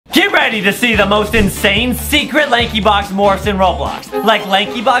ready to see the most insane secret LankyBox morphs in Roblox, like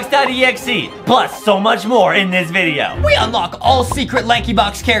LANKYBOX.EXE, plus so much more in this video. We unlock all secret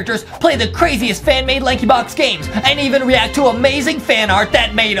LankyBox characters, play the craziest fan-made LankyBox games, and even react to amazing fan art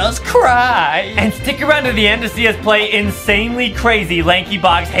that made us cry. And stick around to the end to see us play insanely crazy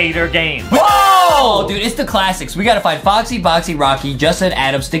LankyBox hater games. Whoa! Dude, it's the classics. We gotta find Foxy, Boxy, Rocky, Justin,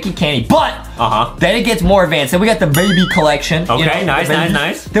 Adam, Sticky, Candy, but then it gets more advanced. Then we got the baby collection. Okay,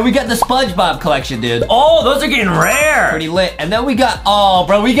 nice. Then we got the SpongeBob collection, dude. Oh, those are getting rare. Pretty lit. And then we got, oh,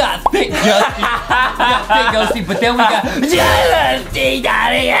 bro, we got Thick Justy. We got Thick Ghosty, but then we got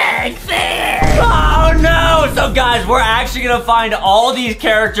Justy.exe. Oh no! So guys, we're actually gonna find all these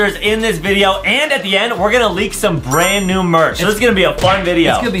characters in this video, and at the end, we're gonna leak some brand new merch. So this is gonna be a fun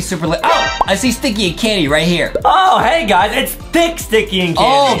video. It's gonna be super lit. Oh, I see Sticky and Candy right here. Oh, hey guys, it's Thick, Sticky, and Candy.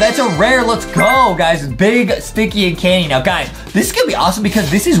 Oh, that's a rare. Let's go, guys. Big Sticky and Candy. Now, guys, this is gonna be awesome because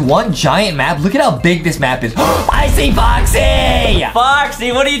this is one giant map. Look at how big this map is. I see Foxy!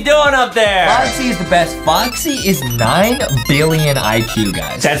 Foxy, what are you doing up there? Foxy is the best. Foxy is 9 billion IQ,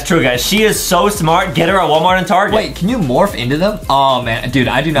 guys. That's true, guys. She is so smart. Get her at Walmart and Target. Wait, can you morph into them? Oh, man. Dude,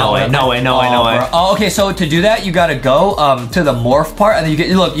 I do not No way. Oh, okay, so to do that, you gotta go to the morph part, and then you get,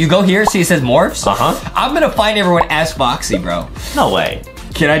 look, you go here, see it says morphs? I'm gonna find everyone as Foxy, bro. No way.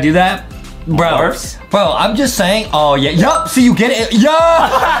 Can I do that? Bro, Morphs? Bro, I'm just saying. Oh yeah, yup. See, you get it. Yeah.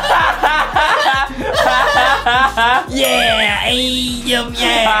 Yeah.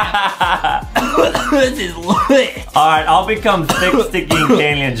 This is lit. All right, I'll become Thick, Sticky, and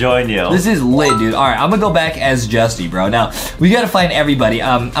Candy and join you. This is lit, dude. All right, I'm gonna go back as Justy, bro. Now we gotta find everybody.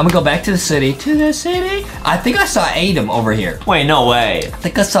 I'm gonna go back to the city. I think I saw Adam over here. Wait, no way. I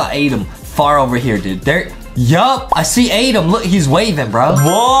think I saw Adam far over here, dude. There. Yup, I see Adam. Look, he's waving, bro.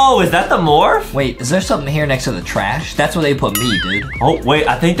 Whoa, is that the morph? Wait, is there something here next to the trash? That's where they put me, dude. Oh, wait,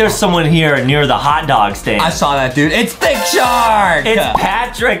 I think there's someone here near the hot dog stand. I saw that, dude. It's Thick Shark! It's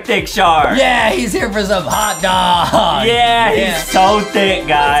Patrick Thick Shark. Yeah, he's here for some hot dogs. Yeah, he's so thick,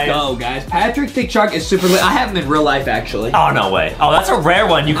 guys. Let's go, guys. Patrick Thick Shark is super lit. I have him in real life, actually. Oh, no way. Oh, that's a rare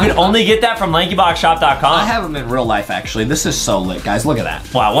one. You could only get that from LankyBoxShop.com. I have him in real life, actually. This is so lit, guys. Look at that.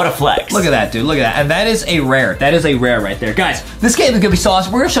 Wow, what a flex. Look at that, dude. Look at that. And that is a rare. That is a rare right there. Guys, this game is gonna be so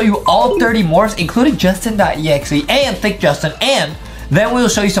awesome. We're gonna show you all 30 morphs, including Justin.exe and Thick Justin, and then we'll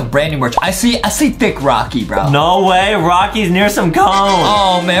show you some brand new merch. I see Thick Rocky, bro. No way, Rocky's near some cone.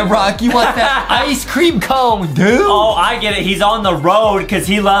 Oh man, Rocky, you want that ice cream cone, dude? Oh, I get it. He's on the road because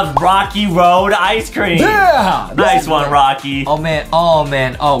he loves Rocky Road ice cream. Yeah. Nice one, Rocky. Oh man.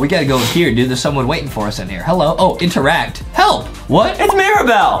 Oh, we gotta go in here, dude. There's someone waiting for us in here. Hello. Oh, interact. Help. What? It's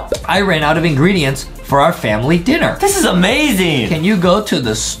Mirabelle. I ran out of ingredients for our family dinner. This is amazing. Can you go to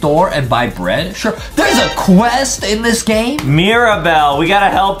the store and buy bread? Sure. There's a quest in this game. Mirabelle, we gotta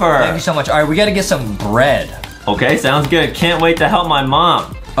help her. Thank you so much. All right, we gotta get some bread. Okay, sounds good. Can't wait to help my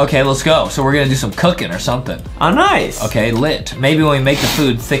mom. Okay, let's go. So we're gonna do some cooking or something. Oh, nice. Okay, lit. Maybe when we make the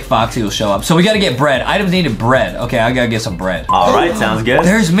food, Thick Foxy will show up. So we gotta get bread. Items needed bread. Okay, I gotta get some bread. All right, sounds good.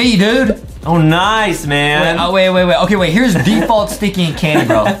 There's me, dude. Oh, nice, man. Wait. Okay, wait. Here's default Sticky and Candy,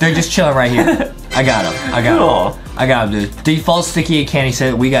 bro. They're just chilling right here. I got him. Cool. I got him, dude. Default Sticky and Candy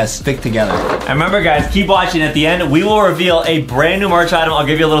said we gotta stick together. And remember, guys, keep watching. At the end, we will reveal a brand new merch item. I'll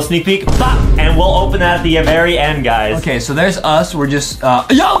give you a little sneak peek. Bop, and we'll open that at the very end, guys. Okay, so there's us. We're just,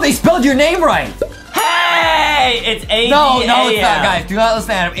 yo, they spelled your name right. Hey, it's A-D-A-M. No, it's not, guys. Do not listen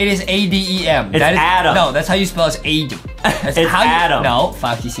to Adam. It is A-D-E-M. It's Adam. No, that's how you spell it. It's Adam. It's Adam. No,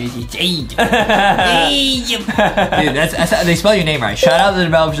 Foxy says it's Adam. Adam. Dude, that's how they spell your name right. Shout out to the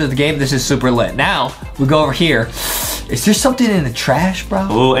developers of the game. This is super lit. Now, we go over here. Is there something in the trash, bro?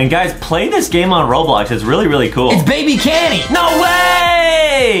 Ooh, and guys, play this game on Roblox. It's really, really cool. It's Baby Candy. No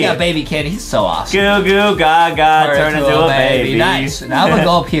way! Yeah, Baby Candy. He's so awesome. Goo goo gaga, turn into a baby. Nice. Now I'm gonna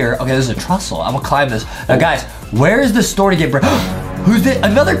go up here. Okay, there's a trestle. I'm gonna climb this. Now, guys, where is the store to get bread? Who's this?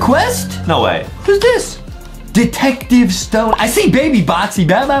 Another quest? No way. Who's this? Detective Stone. I see Baby Boxy.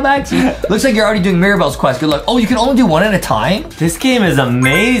 Looks like you're already doing Mirabelle's quest. Good luck. Oh, you can only do one at a time? This game is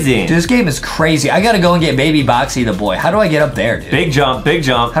amazing. Dude, this game is crazy. I gotta go and get Baby Boxy the boy. How do I get up there, dude? Big jump, big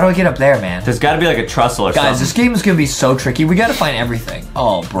jump. How do I get up there, man? There's gotta be like a trestle or something. Guys, this game is gonna be so tricky. We gotta find everything.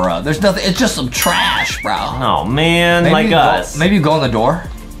 Oh, bro. There's nothing. It's just some trash, bro. Oh, man. Maybe like us. Maybe you go in the door.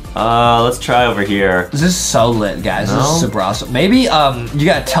 Let's try over here. This is so lit, guys. No? This is super awesome. Maybe, you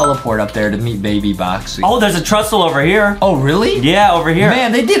gotta teleport up there to meet Baby Boxy. Oh, there's a trestle over here. Oh, really? Yeah, over here.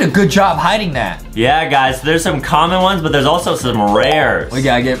 Man, they did a good job hiding that. Yeah, guys, there's some common ones, but there's also some rares. We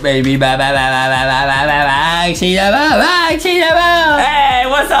gotta get Baby Boxy. Hey,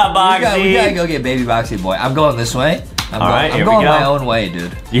 what's up, Boxy? We gotta go get Baby Boxy, boy. I'm going this way. I'm going my own way,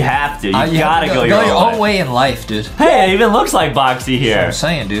 dude. You have to. You you gotta go your own way in life, dude. Hey, it even looks like Boxy here. That's what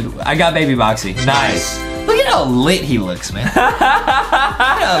I'm saying, dude. I got baby Boxy. Nice. Look at how lit he looks, man.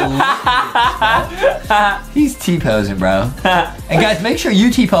 He's T-posing, bro. And guys, make sure you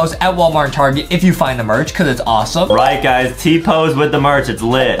T-pose at Walmart and Target if you find the merch, because it's awesome. Right, guys. T-pose with the merch. It's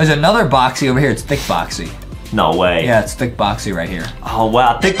lit. There's another Boxy over here. It's Thick Boxy. No way. Yeah, it's Thick Boxy right here. Oh,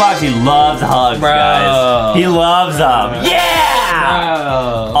 wow. Thick Boxy loves hugs, guys. He loves them. Yeah!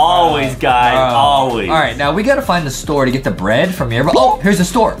 Bro. Always, guys. Bro. Always. All right, now we got to find the store to get the bread from here. Oh, here's the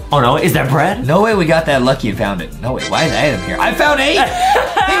store. Oh, no. Is that bread? No way we got that lucky and found it. No way. Why is Adam here? I found 8. He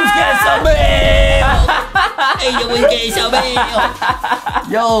was getting some mail. Hey, we getting some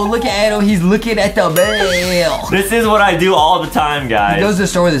mail. Yo, look at Adam. He's looking at the mail. This is what I do all the time, guys. He goes to the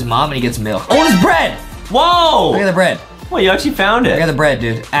store with his mom and he gets milk. Oh, it's bread. Whoa! Look at the bread. Well, you actually found it. Look at the bread,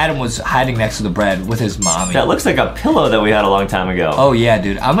 dude. Adam was hiding next to the bread with his mommy. That looks like a pillow that we had a long time ago. Oh, yeah,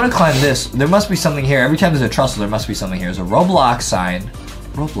 dude. I'm gonna climb this. There must be something here. Every time there's a trestle, there must be something here. There's a Roblox sign.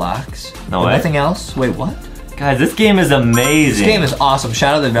 Roblox. No way. Nothing else? Wait, what? Guys, this game is amazing. This game is awesome.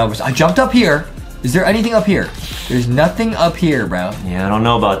 Shout out to the developers. I jumped up here. Is there anything up here? There's nothing up here, bro. Yeah, I don't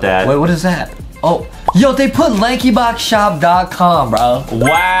know about that. Wait, what is that? Oh, yo, they put LankyBox.EXE, bro.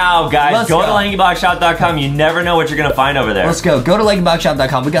 Wow, guys, Let's go go. to LankyBox.EXE. You never know what you're gonna find over there. Let's go. Go to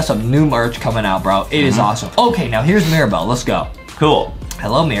LankyBox.EXE. We got some new merch coming out, bro. It is awesome. Okay, now here's Mirabelle. Let's go. Cool.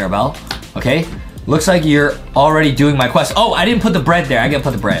 Hello, Mirabelle. Okay. Looks like you're already doing my quest. Oh, I didn't put the bread there. I gotta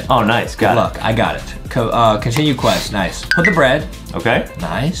put the bread. Oh, nice. Good luck. I got it. Continue quest. Nice. Put the bread. Okay.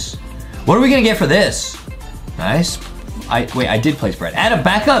 Nice. What are we gonna get for this? Nice. Wait, I did place bread. Adam,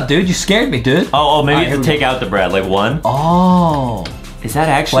 back up, dude. You scared me, dude. Oh, maybe you have to take out the bread, like one. Oh. Is that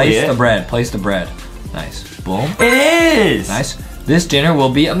actually Place it? the bread. Place the bread. Nice. Boom. It is. Nice. This dinner will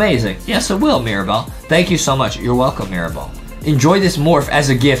be amazing. Yes, it will, Mirabelle. Thank you so much. You're welcome, Mirabelle. Enjoy this morph as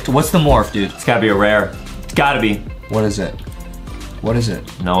a gift. What's the morph, dude? It's gotta be a rare. It's gotta be. What is it? What is it?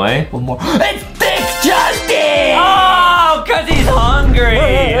 No way. One more. It's Thick Justin! Oh, cause he's hungry.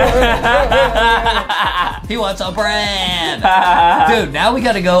 He wants a bread. Dude, now we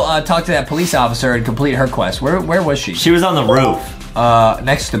gotta go talk to that police officer and complete her quest. Where was she? She was on the roof.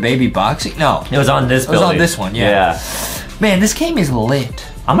 Next to Baby Boxy? No. It was on this building. It was on this one, yeah. Man, this game is lit.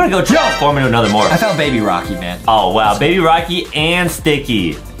 I'm gonna go transform into another morph. I found Baby Rocky, man. Oh, wow. Baby Rocky and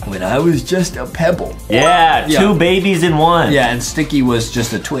Sticky. When I was just a pebble. Yeah, two babies in one. Yeah, and Sticky was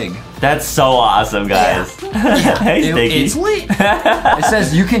just a twig. That's so awesome, guys. Yeah. Hey, Sticky. It's lit. It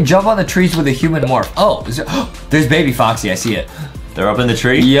says you can jump on the trees with a human morph. Oh, there's Baby Foxy. I see it. They're up in the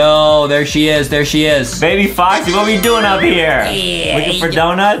tree? Yo, there she is. There she is. Baby Foxy, what are you doing up here? Yeah, looking for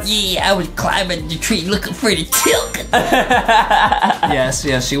donuts? Yeah, I was climbing the tree looking for the tilk. Yes,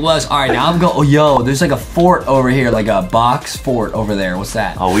 she was. All right, now I'm going. Oh, yo, there's like a fort over here, like a box fort over there. What's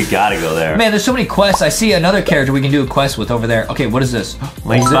that? Oh, we gotta go there. Man, there's so many quests. I see another character we can do a quest with over there. Okay, what is this?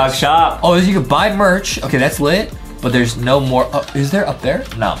 LankyBox shop. Oh, you can buy merch. Okay, that's lit. But there's no more. Is there up there?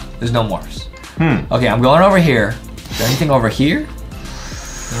 No, there's no morphs. Okay, I'm going over here. Is there anything over here?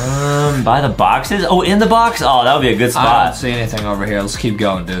 Buy the boxes? Oh, in the box? Oh, that would be a good spot. I don't see anything over here. Let's keep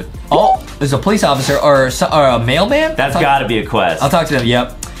going, dude. Oh, there's a police officer or a mailman? That's gotta be a quest. I'll talk to them,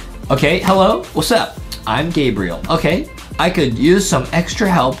 yep. Okay, hello, what's up? I'm Gabriel. Okay, I could use some extra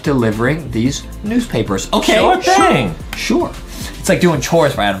help delivering these newspapers. Okay, sure thing. Sure. It's like doing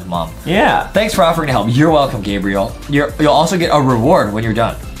chores for Adam's mom. Yeah. Thanks for offering to help. You're welcome, Gabriel. You'll also get a reward when you're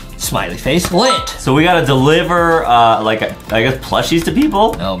done. Smiley face, lit. So we gotta deliver, like, I guess plushies to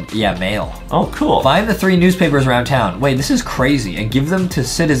people? Oh, yeah, mail. Oh, cool. Find the 3 newspapers around town. Wait, this is crazy. And give them to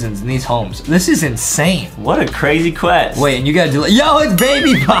citizens in these homes. This is insane. What a crazy quest. Wait, and you gotta do. Yo, it's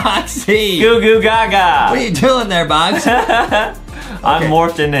Baby Boxy. Goo goo gaga. What are you doing there, Box? I'm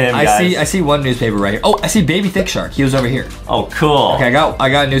morphed into him, guys. I see one newspaper right here. Oh, I see Baby Thick Shark. He was over here. Oh, cool. Okay, I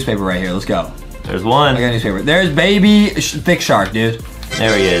got a newspaper right here. Let's go. There's one. I got a newspaper. There's Baby Thick Shark, dude.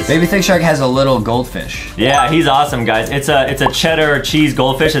 There he is. Baby Thick Shark has a little goldfish. Yeah, he's awesome, guys. It's a cheddar cheese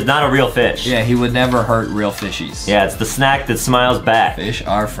goldfish. It's not a real fish. Yeah, he would never hurt real fishies. Yeah, it's the snack that smiles back. Fish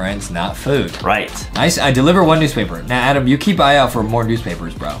are friends, not food. Right. Nice. I deliver 1 newspaper. Now, Adam, you keep eye out for more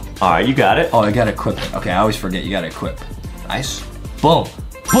newspapers, bro. All right, you got it. Oh, I gotta equip it. Okay, I always forget. You gotta equip. Nice. Boom.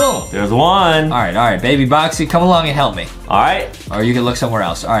 Boom. There's one. All right, Baby Boxy, come along and help me. All right. Or you can look somewhere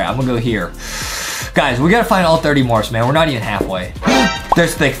else. All right, I'm gonna go here. Guys, we gotta find all 30 morphs, man. We're not even halfway.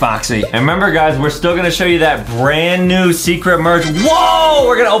 There's Thick Foxy. And remember, guys, we're still gonna show you that brand new secret merch. Whoa!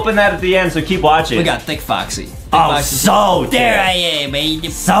 We're gonna open that at the end, so keep watching. We got Thick Foxy. So thick. There I am, baby.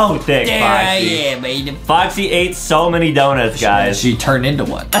 So thick, There Foxy. I am, baby. Foxy ate so many donuts, guys. She turned into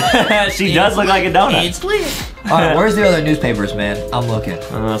one. She does look like a donut. It's lit. All right, where's the other newspapers, man? I'm looking.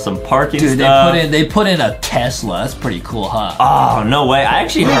 Some parking Dude, stuff. they put in a Tesla. That's pretty cool, huh? Oh, no way. I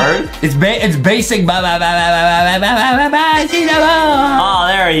actually heard. It's basic. Oh,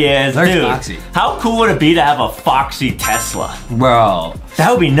 there he is. There's Dude, Foxy. how cool would it be to have a Foxy Tesla? Bro. That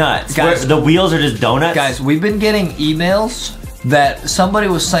would be nuts. Guys, the wheels are just donuts. Guys, we've been getting emails that somebody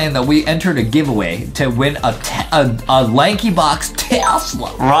was saying that we entered a giveaway to win a LankyBox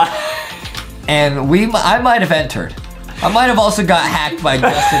Tesla. Right. And I might have entered. I might have also got hacked by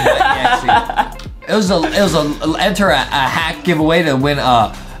Justin.exe. It was a enter a hack giveaway to win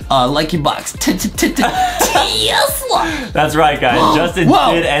a LankyBox Tesla. That's right, guys. Justin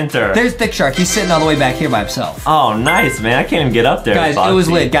did enter. There's Thick Shark. He's sitting all the way back here by himself. Oh, nice, man. I can't even get up there. Guys, Foxy. it was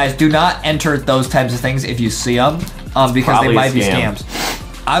lit. Guys, do not enter those types of things if you see them, because Probably they might be scam. scams.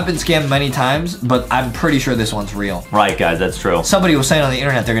 I've been scammed many times, but I'm pretty sure this one's real. Right, guys, that's true. Somebody was saying on the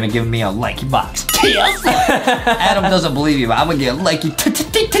internet they're gonna give me a LankyBox Tesla. Adam doesn't believe you, but I'm gonna get a Lanky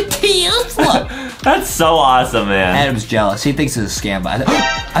Tesla. That's so awesome, man. Adam's jealous. He thinks it's a scam. But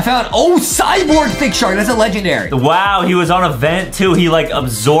I found Cyborg Thick Shark. That's a legendary. Wow, he was on a vent too. He like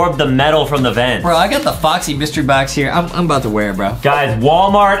absorbed the metal from the vent. Bro, I got the Foxy mystery box here. I'm about to wear it, bro. Guys,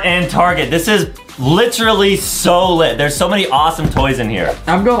 Walmart and Target. This is literally so lit. There's so many awesome toys in here.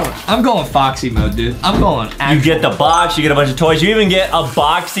 I'm going Foxy mode, dude. I'm going actual. You get the box, you get a bunch of toys, you even get a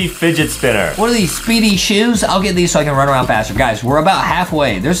boxy fidget spinner. What are these, speedy shoes? I'll get these so I can run around faster. Guys, we're about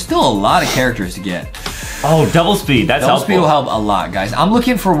halfway. There's still a lot of characters to get. Oh, double speed. That's Double helpful. speed will help a lot, guys. I'm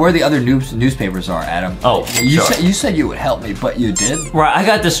looking for where the other newspapers are, Adam. Oh, you said you would help me, but you did. Right, I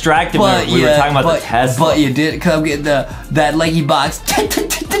got distracted when we were talking about the Tesla. But you did come get that LankyBox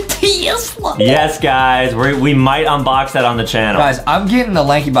Tesla. Yes, guys, we might unbox that on the channel. Guys, I'm getting the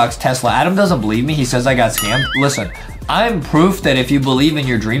LankyBox Tesla. Adam doesn't believe me. He says I got scammed. Listen, I'm proof that if you believe in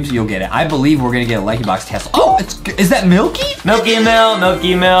your dreams, you'll get it. I believe we're gonna get a LankyBox Tesla. Oh, is that Milky? Milky Milk,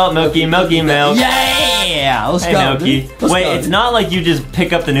 Milky Milk, Milky Milk. Yeah, let's hey, go. Milky. Wait, it's not like you just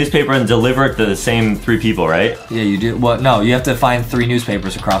pick up the newspaper and deliver it to the same 3 people, right? Yeah, you do. Well, no, you have to find 3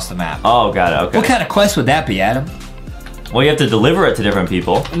 newspapers across the map. Oh, got it. Okay. What kind of quest would that be, Adam? Well, you have to deliver it to different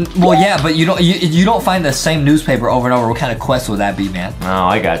people. Well, yeah, but you don't find the same newspaper over and over. What kind of quest would that be, man? Oh,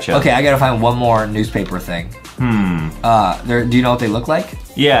 I gotcha. Okay, I gotta find one more newspaper thing. Do you know what they look like?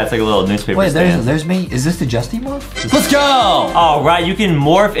 Yeah, it's like a little newspaper Wait, stand. there's me. Is this the Justy morph? Let's go! Oh, right, you can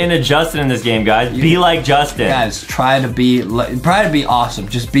morph into Justin in this game, guys. Be like Justin. Guys, try to be awesome.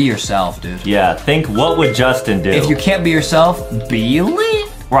 Just be yourself, dude. Yeah, think what would Justin do? If you can't be yourself, be lit.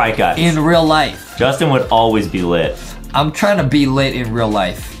 Right, guys. In real life. Justin would always be lit. I'm trying to be lit in real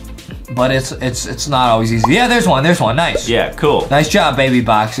life, but it's not always easy. Yeah, there's one. Nice. Yeah, cool. Nice job, baby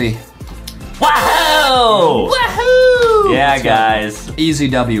Boxy. Wahoo! Wahoo! Yeah, guys. Easy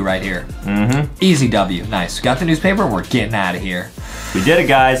W right here. Easy W. Nice. Got the newspaper. We're getting out of here. We did it,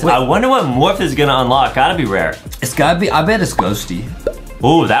 guys. Wait. I wonder what morph is gonna unlock. Gotta be rare. It's gotta be. I bet it's Ghosty.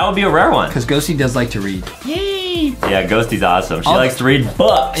 Ooh, that would be a rare one. Because Ghosty does like to read. Yay! Yeah, Ghosty's awesome. She likes to read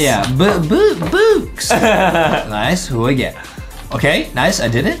books. Yeah, books. Nice. Who we get? Okay, nice. I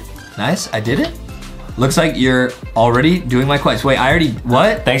did it. Nice. I did it. Looks like you're already doing my quest. Wait, I already,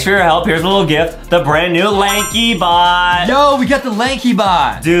 what? Thanks for your help. Here's a little gift. The brand new LankyBot. Yo, we got the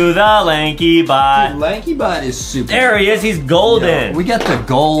LankyBot. Do the LankyBot. Dude, LankyBot is super. There he is. He's golden. Yo, we got the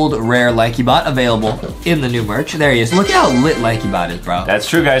gold rare LankyBot available in the new merch. There he is. Look how lit LankyBot is, bro. That's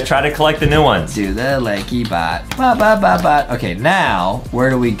true, guys. Try to collect the new ones. Do the LankyBot. Bot. Okay, now, where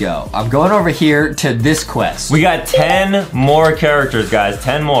do we go? I'm going over here to this quest. We got 10 more characters, guys.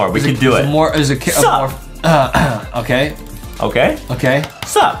 10 more. We can do it. Okay. Okay. Okay.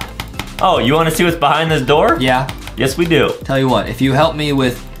 Sup? Oh, you want to see what's behind this door? Yeah. Yes, we do. Tell you what, if you help me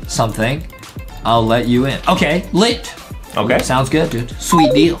with something, I'll let you in. Okay, lit. Okay. Sounds good, dude.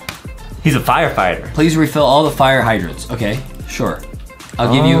 Sweet deal. He's a firefighter. Please refill all the fire hydrants. Okay, sure.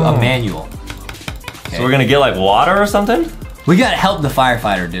 I'll give you a manual. Okay. So we're gonna get like water or something? We gotta help the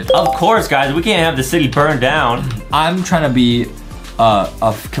firefighter, dude. Of course, guys. We can't have the city burned down. I'm trying to be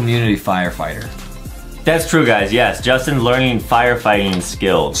a community firefighter. That's true, guys. Yes, Justin learning firefighting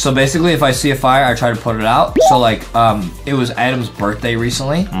skills. So basically, if I see a fire, I try to put it out. So like, it was Adam's birthday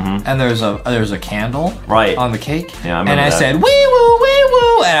recently, and there's a candle on the cake. Yeah, I remember and I that. said, wee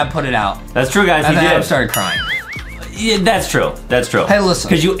woo, and I put it out. That's true, guys. And He then did. Adam started crying. Yeah, that's true. That's true. Hey, listen.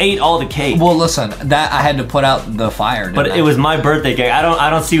 Because you ate all the cake. Well, listen. That I had to put out the fire. But it was my birthday cake. I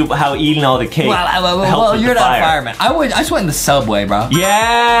don't see how eating all the cake. Well, you're not a fireman. I just went in the subway, bro. Yeah.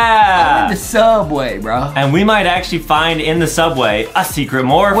 I went in the subway, bro. And we might actually find in the subway a secret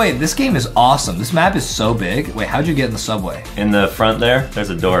morph. Wait, this game is awesome. This map is so big. Wait, how'd you get in the subway? In the front there, there's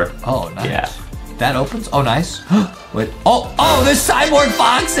a door. Oh, nice. Yeah. That opens? Oh, nice. Wait. Oh, there's Cyborg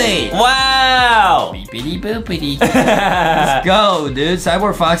Foxy. Wow. Beepity boopity. Let's go, dude.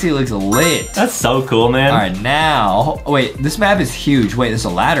 Cyborg Foxy looks lit. That's so cool, man. All right, now. Wait, this map is huge. Wait, there's a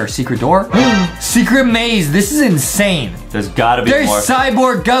ladder. Secret door. Secret maze. This is insane. There's gotta be more. There's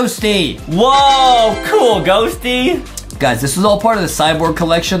Cyborg Ghosty. Whoa, cool, Ghosty. Guys, this was all part of the Cyborg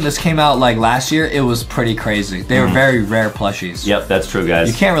collection. This came out like last year. It was pretty crazy. They were very rare plushies. Yep, that's true, guys.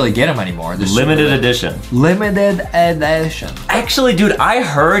 You can't really get them anymore. They're limited edition. Limited edition. Actually, dude, I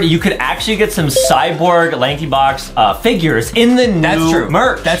heard you could actually get some Cyborg LankyBox figures in the new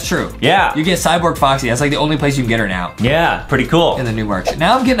merch. That's true. Yeah. You get Cyborg Foxy. That's like the only place you can get her now. Yeah, pretty cool. In the new merch.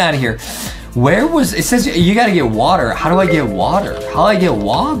 Now I'm getting out of here. Where was, it says you gotta get water. How do I get water? How do I get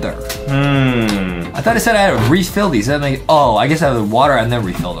water? I thought it said I had to refill these. Oh, I guess I have the water and then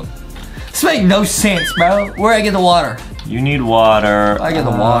refill them. This makes no sense, bro. Where do I get the water? You need water. I get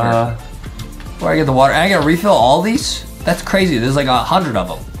the water. Where do I get the water? And I gotta refill all these? That's crazy. There's like 100 of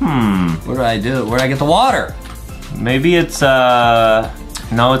them. What do I do? Where do I get the water? Maybe it's,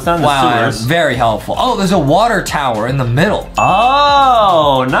 no, it's not in the sewers. Very helpful. Oh, there's a water tower in the middle.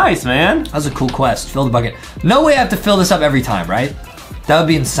 Oh, nice, man. That was a cool quest. Fill the bucket. No way I have to fill this up every time, right? That would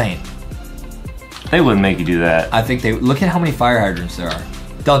be insane. They wouldn't make you do that. I think they, look at how many fire hydrants there are.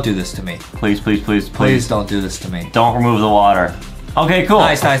 Don't do this to me. Please, please, please, please. Please don't do this to me. Don't remove the water. Okay, cool.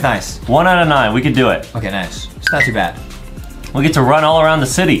 Nice, nice, nice. 1 out of 9, we could do it. Okay, nice. It's not too bad. We get to run all around the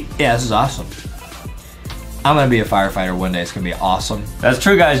city. Yeah, this is awesome. I'm gonna be a firefighter one day. It's gonna be awesome. That's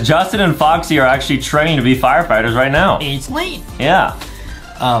true, guys. Justin and Foxy are actually training to be firefighters right now. It's late. Yeah.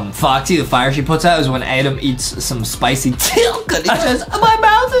 Foxy, the fire she puts out is when Adam eats some spicy tilk and he says, my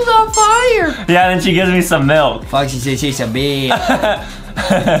mouth is on fire. Yeah, then she gives me some milk. Foxy says, she's a bee.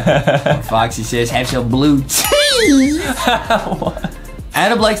 Foxy says, have some blue cheese.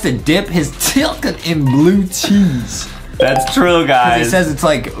 Adam likes to dip his tilk in blue cheese. That's true, guys. He says it's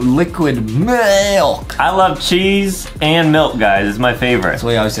like liquid milk. I love cheese and milk, guys. It's my favorite. That's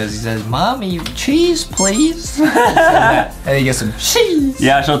what he always says. He says, Mommy, cheese, please. And he gets some cheese.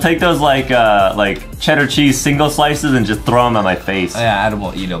 Yeah, she'll take those like cheddar cheese single slices and just throw them at my face. Yeah, Adam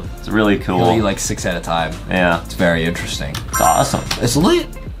will eat them. It's really cool. He'll eat like 6 at a time. Yeah. It's very interesting. It's awesome. It's lit.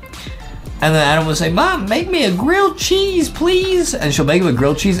 And then Adam will say, Mom, make me a grilled cheese, please. And she'll make him a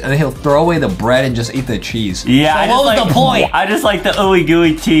grilled cheese, and then he'll throw away the bread and just eat the cheese. Yeah, so what was the point? I just like the ooey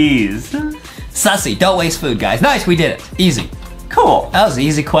gooey teas. Sussy, don't waste food, guys. Nice, we did it. Easy. Cool. That was an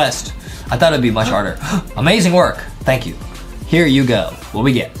easy quest. I thought it'd be much harder. Amazing work. Thank you. Here you go. What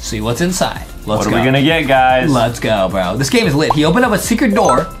we get? See what's inside. Let's go. What are we gonna get, guys? Let's go, bro. This game is lit. He opened up a secret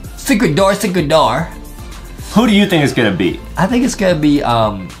door. Secret door, secret door. Who do you think it's gonna be? I think it's gonna be,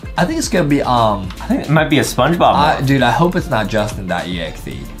 I think it might be a SpongeBob. Dude, I hope it's not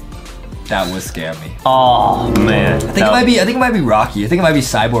Justin.exe. That would scare me. Oh man. I think it might be Rocky. I think it might be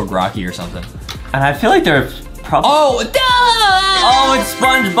Cyborg Rocky or something. And I feel like they're probably. Oh, it's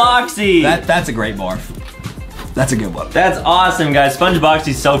SpongeBoxy. That's a great morph. That's a good one. That's awesome, guys.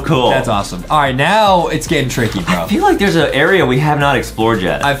 SpongeBoxy's so cool. That's awesome. All right, now it's getting tricky, bro. I feel like there's an area we have not explored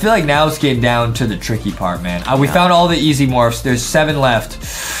yet. I feel like now it's getting down to the tricky part, man. We found all the easy morphs. There's 7 left.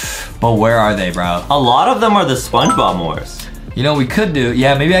 But where are they, bro? A lot of them are the SpongeBob morphs. You know, we could do,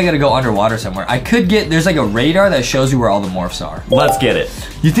 yeah, maybe I gotta go underwater somewhere. I could get, there's like a radar that shows you where all the morphs are. Let's get it.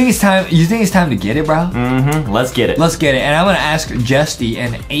 You think it's time to get it, bro? Mm-hmm, let's get it. Let's get it, and I'm gonna ask Justy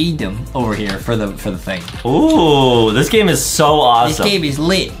and Adam over here for the thing. Ooh, this game is so awesome. This game is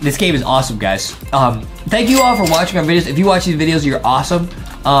lit. This game is awesome, guys. Thank you all for watching our videos. If you watch these videos, you're awesome.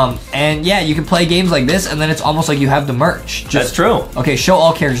 And yeah, you can play games like this, and then it's almost like you have the merch. That's true. Okay, show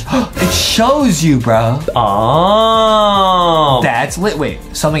all characters. It shows you, bro. Oh. That's lit. Wait,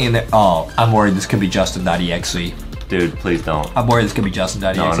 something in there. Oh, I'm worried this could be Justin.exe. Dude, please don't. I'm worried this could be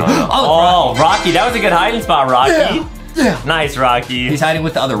Justin.exe. No. Oh, Rocky. That was a good hiding spot, Rocky. Yeah. Nice, Rocky. He's hiding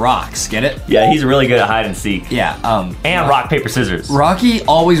with the other rocks. Get it? Yeah, he's really good at hide and seek. Yeah. And rock, paper, scissors. Rocky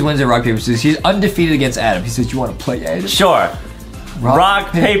always wins at rock, paper, scissors. He's undefeated against Adam. He says, you want to play Adam? Sure.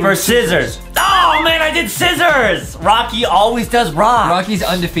 Rock, paper, scissors. Oh, man, I did scissors. Rocky always does rock. Rocky's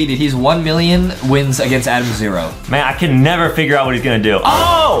undefeated. He's 1 million wins against Adam 0. Man, I can never figure out what he's going to do.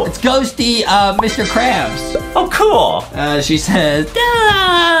 Oh! It's Ghosty, Mr. Krabs. Oh, cool. She says,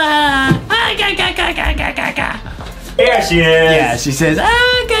 Here she is. Yeah, she says,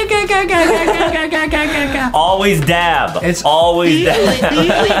 always dab. It's always dab.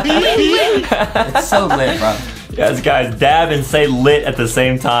 It's so lit, bro. Yes, guys, dab and say lit at the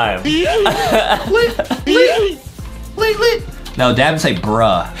same time. Lit. No, dab and say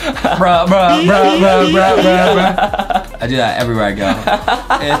bruh. Bruh. I do that everywhere I go.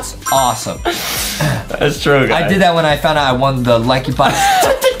 It's awesome. That's true, guys. I did that when I found out I won the LankyBox.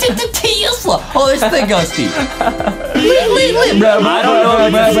 Oh, this thing goes Steve. I don't know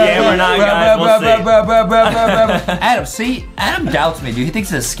if it's a scam or not, guys. We'll see. Adam doubts me, dude. He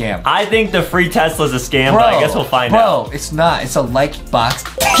thinks it's a scam. I think the free Tesla's a scam, but I guess we'll find out. Bro, it's not. It's a LankyBox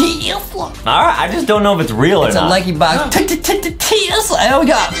Tesla. All right, I just don't know if it's real or not. It's a LankyBox Tesla. And we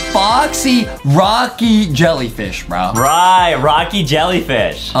got Foxy Rocky Jellyfish, bro. Right, Rocky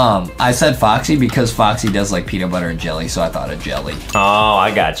Jellyfish. I said Foxy because Foxy does like peanut butter and jelly, so I thought of jelly. Oh,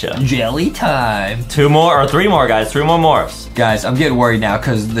 I gotcha. Jelly time. 2 more or 3 more, guys. 3 more morphs. Guys, I'm getting worried now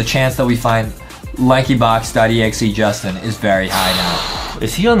because the chance that we find LankyBox.EXE Justin is very high now.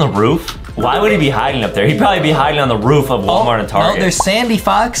 Is he on the roof? Why would he be hiding up there? He'd probably be hiding on the roof of Walmart and Target. No, there's Sandy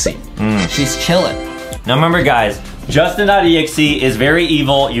Foxy. She's chilling. Now remember, guys, Justin.exe is very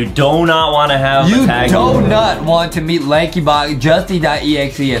evil. You do not want to have a tag. You do not want to meet LankyBox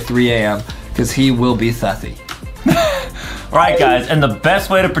Justin.exe at 3 a.m. because he will be thussy. Right, guys, and the best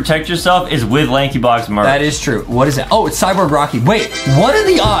way to protect yourself is with LankyBox merch. That is true. What is it? Oh, it's Cyborg Rocky. Wait, what are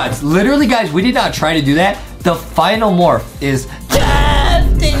the odds? Literally, guys, we did not try to do that. The final morph is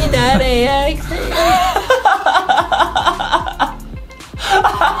Justin.exe.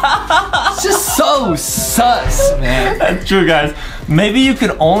 It's just so sus, man. That's true, guys. Maybe you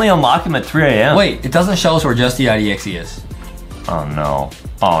could only unlock him at 3 a.m. Wait, it doesn't show us where Justin.exe is. Oh, no.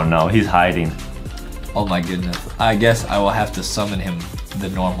 Oh, no, he's hiding. Oh, my goodness. I guess I will have to summon him the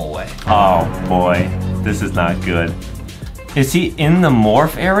normal way. Oh, boy. This is not good. Is he in the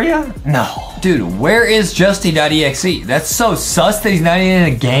morph area? No. Dude, where is Justin.exe? That's so sus that he's not even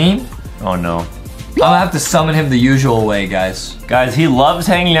in a game. Oh, no. I'm gonna have to summon him the usual way, guys. Guys, he loves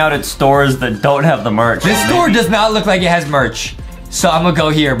hanging out at stores that don't have the merch. This store does not look like it has merch. So I'm gonna go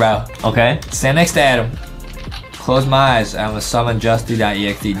here, bro. Okay. Stand next to Adam. Close my eyes. I'm gonna summon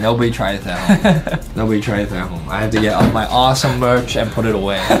Justin.exe. Nobody try this at home. Nobody try this at home. I have to get all my awesome merch and put it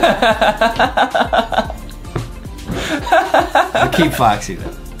away. I'll keep Foxy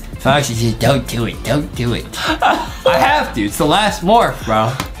though. Foxy says, don't do it, don't do it. I have to, it's the last morph,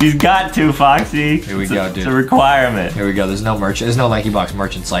 bro. He's got to, Foxy. Here we go, dude. It's a requirement. Here we go, there's no merch. There's no LankyBox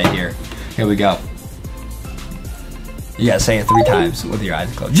merch in sight here. Here we go. You gotta say it 3 times with your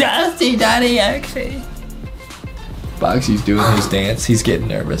eyes closed. Justin.exe. Foxy's doing his dance. He's getting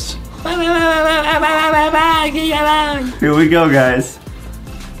nervous. Here we go, guys.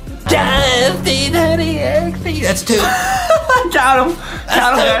 Justin.exe. That's 2. Got him.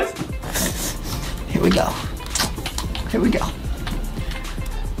 Got him, guys. Here we go. Here we go.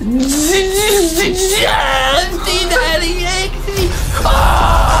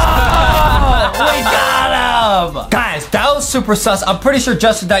 Oh, we got him! Guys, that was super sus. I'm pretty sure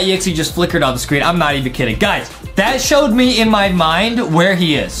Justin.exe just flickered on the screen. I'm not even kidding. Guys, that showed me in my mind where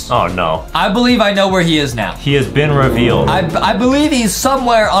he is. Oh, no. I believe I know where he is now. He has been revealed. I believe he's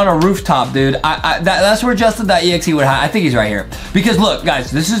somewhere on a rooftop, dude. That's where Justin.exe would hide. I think he's right here. Because look,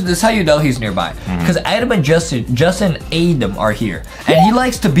 guys, this is how you know he's nearby. Because Adam and Justin Adam are here. And he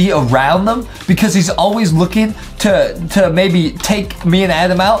likes to be around them because he's always looking to maybe take me and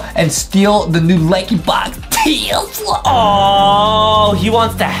Adam out and steal the new LankyBox Tesla. Oh, he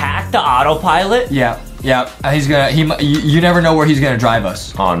wants to hack the autopilot? Yeah. He's gonna. You never know where he's gonna drive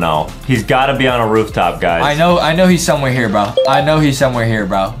us. Oh no, he's got to be on a rooftop, guys. I know he's somewhere here, bro. I know he's somewhere here,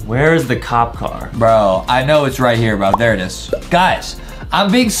 bro. Where is the cop car? Bro, I know it's right here, bro. There it is. Guys,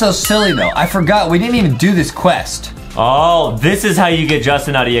 I'm being so silly though. I forgot we didn't even do this quest. Oh, this is how you get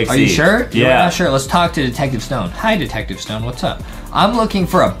Justin.exe. Are you sure? Yeah. You're not sure. Let's talk to Detective Stone. Hi, Detective Stone. What's up? I'm looking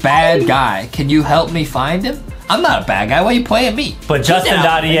for a bad guy. Can you help me find him? I'm not a bad guy. Why are you playing me? But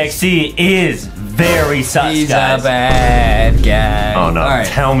Justin.exe is very sus, He's guys. a bad guy. Oh no, All right.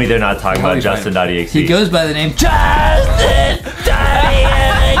 Tell me they're not talking about Justin.exe. He goes by the name Justin.exe.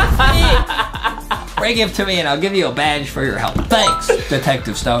 Bring him to me and I'll give you a badge for your help. Thanks,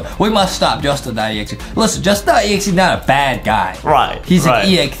 Detective Stone. We must stop Justin.exe. Listen, Justin.exe is not a bad guy. Right. He's an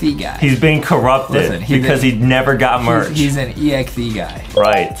EXE guy. He's being corrupted because he never got merch. He's an EXE guy.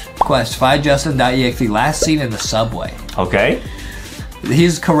 Right. Quest, find Justin.exe last seen in the subway. Okay.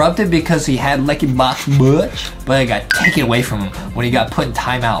 He's corrupted because he had LankyBox merch, but it got taken away from him when he got put in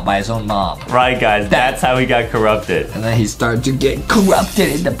timeout by his own mom. Right, guys. That's how he got corrupted. And then he started to get corrupted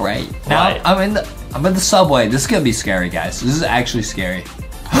in the brain. Now I'm in the subway. This is gonna be scary, guys. This is actually scary.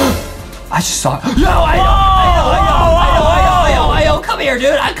 I just saw. Yo, I know. Come here,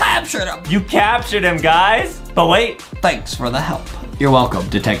 dude. I captured him. You captured him, guys. But wait. Thanks for the help. You're welcome,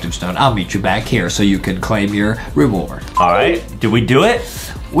 Detective Stone. I'll meet you back here so you can claim your reward. All right. Did we do it?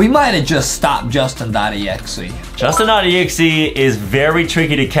 We might have just stopped Justin.exe. Justin.exe is very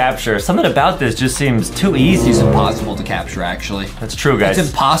tricky to capture. Something about this just seems too easy. He's impossible to capture, actually. That's true, guys. It's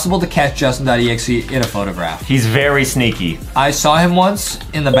impossible to catch Justin.exe in a photograph. He's very sneaky. I saw him once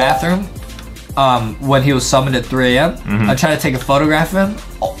in the bathroom when he was summoned at 3 a.m. I tried to take a photograph of him.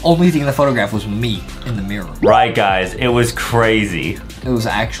 Only thing in the photograph was me in the mirror. Right, guys. It was crazy. It was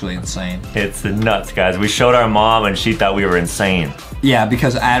actually insane. It's nuts, guys. We showed our mom and she thought we were insane. Yeah,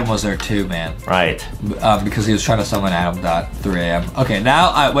 because Adam was there too, man. Right. Because he was trying to summon Adam at 3 a.m. Okay,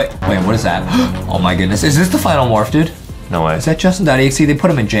 now wait, what is that? Oh my goodness, is this the final morph, dude? No way. Is that Justin.exe? They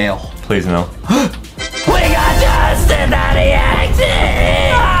put him in jail. Please no. We got Justin.exe!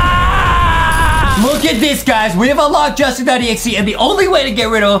 Look at this, guys. We have unlocked Justin.exe, and the only way to get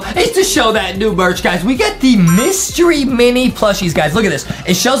rid of him is to show that new merch, guys. We get the mystery mini plushies, guys. Look at this.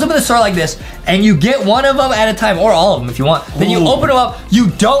 It shows up in the store like this, and you get one of them at a time, or all of them if you want. Then you open them up. You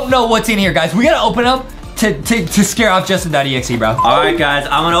don't know what's in here, guys. We gotta open them to scare off Justin.exe, bro. All right, guys.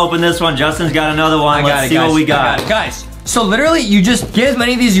 I'm gonna open this one. Justin's got another one. Let's see what we got. Guys, so literally, you just get as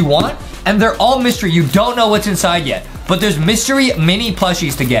many of these as you want, and they're all mystery. You don't know what's inside yet. But there's mystery mini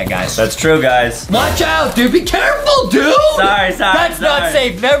plushies to get, guys. That's true, guys. Watch out, dude. Be careful, dude. Sorry. That's not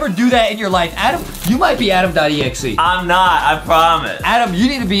safe. Never do that in your life. Adam, you might be Adam.exe. I'm not, I promise. Adam, you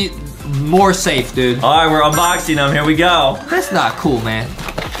need to be more safe, dude. All right, we're unboxing them. Here we go. That's not cool, man.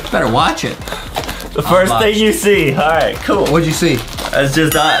 Better watch it. The first thing you see. All right, cool. What'd you see? That's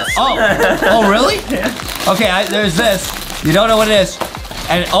just us. Oh really? Yeah. Okay, there's this. You don't know what it is.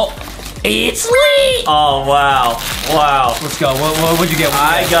 And, it's Lee! Oh, wow. Wow. Let's go. What'd you get?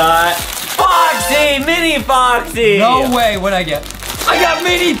 I got Foxy! Mini Foxy! No way. What'd I get? I got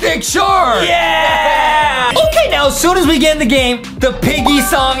Mini Picture! Yeah! Okay, now as soon as we get in the game, the Piggy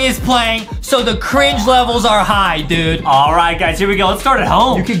song is playing, so the cringe levels are high, dude. All right, guys, here we go. Let's start at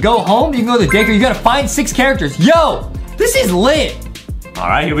home. You can go home, you can go to the daycare, you gotta find 6 characters. Yo, this is lit. All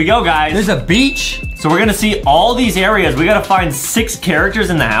right, here we go, guys. There's a beach. So we're gonna see all these areas. We gotta find 6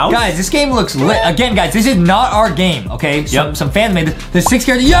 characters in the house. Guys, this game looks lit. Again, guys, this is not our game, okay? Some fans made this. There's 6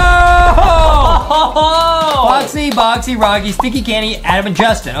 characters. Yo! Foxy, Boxy, Rocky, Sticky Candy, Adam, and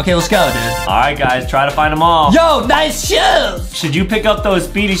Justin. Okay, let's go, dude. All right, guys, try to find them all. Yo, nice shoes! Should you pick up those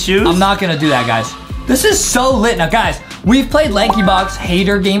speedy shoes? I'm not gonna do that, guys. This is so lit. Now, guys, we've played LankyBox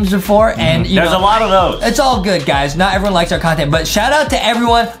hater games before, and there's a lot of those. It's all good, guys. Not everyone likes our content, but shout out to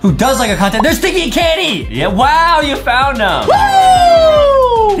everyone who does like our content. There's Sticky Candy! Yeah, wow, you found them.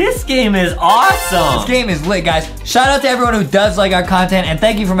 Woo! This game is awesome. This game is lit, guys. Shout out to everyone who does like our content, and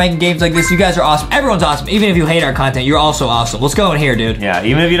thank you for making games like this. You guys are awesome. Everyone's awesome. Even if you hate our content, you're also awesome. Let's go in here, dude. Yeah,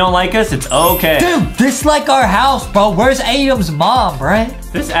 even if you don't like us, it's okay. Dude, this is like our house, bro. Where's Adam's mom, bro?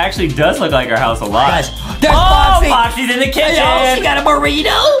 This actually does look like our house a lot. Guys, there's Foxy. Foxy's in the kitchen. Yo, she got a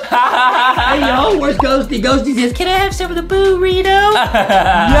burrito. Hey, yo, where's Ghosty? Ghosty says, can I have some of the burrito?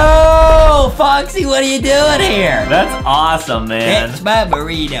 Yo, Foxy, what are you doing here? That's awesome, man. It's my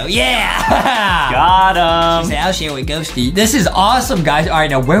burrito. Yeah. Got him. She said, I'll share with Ghosty. This is awesome, guys. All right,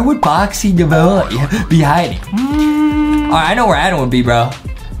 now, where would Foxy be hiding? All right, I know where Adam would be, bro.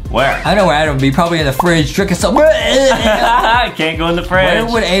 Where? I know where Adam would be. Probably in the fridge, drinking some. Can't go in the fridge. Where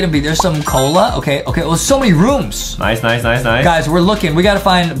would Adam be? There's some cola. Okay. Well, so many rooms. Nice. Guys, we're looking. We gotta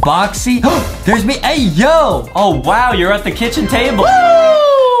find Boxy. There's me. Hey, yo. Oh, wow. You're at the kitchen table. Woo!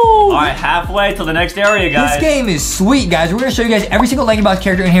 All right, halfway to the next area, guys. This game is sweet, guys. We're gonna show you guys every single LankyBox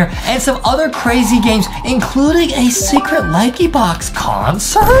character in here and some other crazy games, including a secret LankyBox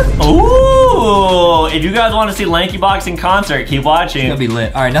concert. Ooh! If you guys want to see LankyBox in concert, keep watching. It's gonna be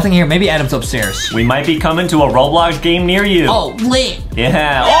lit. All right, nothing here. Maybe Adam's upstairs. We might be coming to a Roblox game near you. Oh, lit.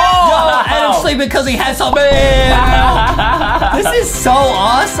 Yeah. Oh! Yo, Adam's sleeping because he has some. This is so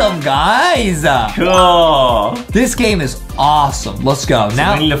awesome, guys. Cool. This game is awesome. Let's go. So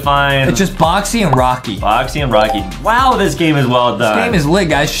now we need to find. It's just Boxy and Rocky. Boxy and Rocky. Wow, this game is well done. This game is lit,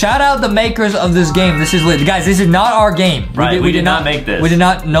 guys. Shout out the makers of this game. This is lit. Guys, this is not our game. Right, we did not make this. We did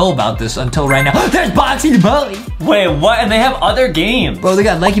not know about this until right now. There's Boxy the Bully. Wait, what? And they have other games. Bro, they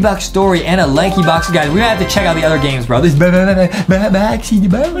got LankyBox Story and a LankyBox. Guys, we're gonna have to check out the other games, bro. This Boxy the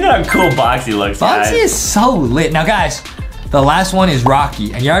Bully. Look at how cool Boxy looks, guys. Boxy is so lit. Now, guys, The last one is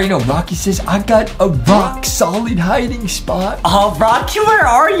Rocky. And you already know Rocky says, I got a rock solid hiding spot. Oh, Rocky, where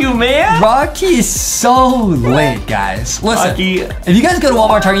are you, man? Rocky is so lit, guys. Listen, Rocky. if you guys go to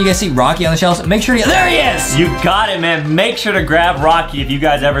Walmart, Target, you guys see Rocky on the shelves, make sure to, there he is! You got it, man. Make sure to grab Rocky if you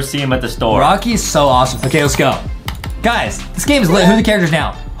guys ever see him at the store. Rocky is so awesome. Okay, let's go. Guys, this game is lit. Who are the characters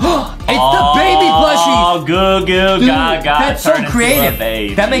now? It's the baby plushies. Oh, goo goo gaga. That's so creative.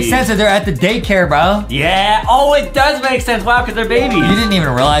 That makes sense that they're at the daycare, bro. Yeah. Oh, it does make sense. Wow, because they're babies. You didn't even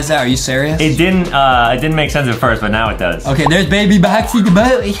realize that? Are you serious? It didn't make sense at first, but now it does. Okay, there's baby Boxy the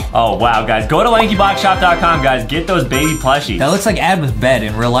boy. Oh, wow, guys. Go to LankyBoxShop.com, guys. Get those baby plushies. That looks like Adam's bed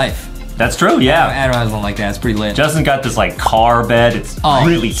in real life. That's true, yeah. Adam has one like that. It's pretty lit. Justin got this like car bed. It's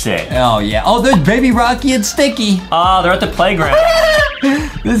really sick. Oh yeah. Oh, there's baby Rocky and Sticky. Oh, they're at the playground.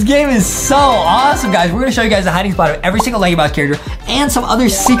 This game is so awesome, guys. We're gonna show you guys the hiding spot of every single LankyBox character and some other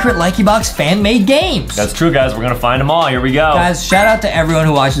secret LankyBox fan-made games. That's true, guys. We're gonna find them all. Here we go. Guys, shout out to everyone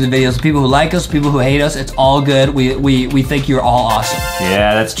who watches the videos. People who like us, people who hate us. It's all good. We think you're all awesome.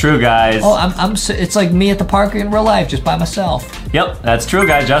 Yeah, that's true, guys. Oh, it's like me at the park in real life, just by myself. Yep, that's true,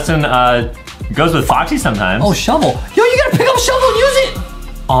 guys. Justin goes with Foxy sometimes. Oh, shovel. Yo, you gotta pick up a shovel and use it.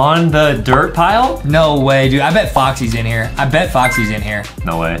 On the dirt pile? No way, dude. I bet Foxy's in here.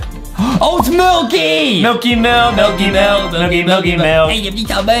 No way. Oh, it's Milky! Milky milk, milky milk, milky milk. Hey, you need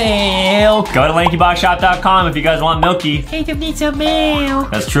some milk. Go to LankyBoxShop.com if you guys want Milky. Hey, you need some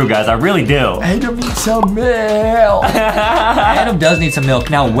milk. That's true, guys. I really do. Adam needs some milk. Adam does need some milk.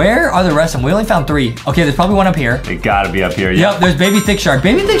 Now, where are the rest of them? We only found 3. Okay, there's probably one up here. It gotta be up here, yeah. Yep, there's Baby Thick Shark.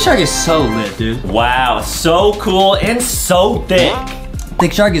 Baby Thick Shark is so lit, dude. Wow, so cool and so thick.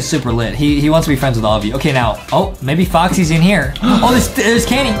 Thick Shark is super lit. He wants to be friends with all of you. Okay, now, oh, maybe Foxy's in here. Oh, there's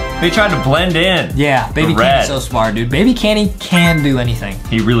Canny. They tried to blend in. Yeah, Baby Canny's so smart, dude. Baby Canny can do anything.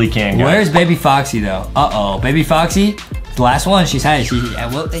 He really can, guys. Where's Baby Foxy, though? Uh-oh, Baby Foxy, the last one, she's hiding. I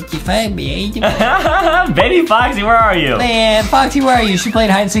won't let you find me. Baby Foxy, where are you? Man, Foxy, where are you? She played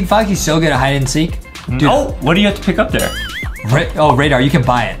hide and seek. Foxy's so good at hide and seek. Dude. Oh, what do you have to pick up there? Radar, you can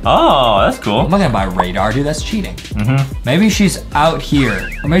buy it. Oh, that's cool. I'm not gonna buy radar, dude, that's cheating. Maybe she's out here.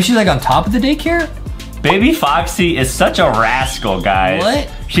 Or maybe she's like on top of the daycare? Baby Foxy is such a rascal, guys. What?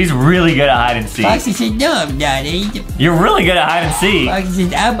 She's really good at hide and seek. Foxy said, no, I'm not, Adam. You're really good at hide and seek. Foxy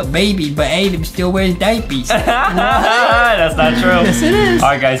said, I'm a baby, but Adam still wears diapers. That's not true. Yes, it is. All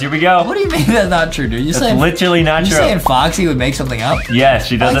right, guys, here we go. What do you mean that's not true, dude? That's literally not true. You saying Foxy would make something up? Yes,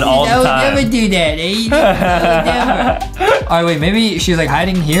 she does it all the time. I would never do that, Adam. All right, wait, maybe she's like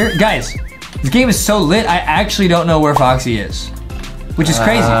hiding here. Guys, this game is so lit, I actually don't know where Foxy is. Which is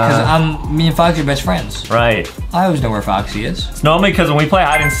crazy, because me and Foxy are best friends. Right. I always know where Foxy is. It's normally because when we play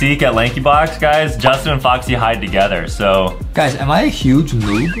hide and seek at LankyBox, guys, Justin and Foxy hide together, so. Guys, am I a huge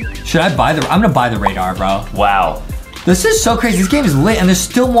noob? Should I buy I'm gonna buy the radar, bro. Wow. This is so crazy. This game is lit, and there's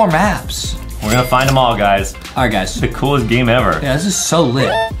still more maps. We're gonna find them all, guys. All right, guys. It's the coolest game ever. Yeah, this is so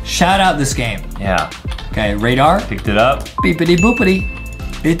lit. Shout out this game. Yeah. Okay, radar. Picked it up. Beepity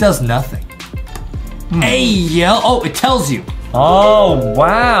boopity. It does nothing. Hey, yo. Oh, it tells you. Oh,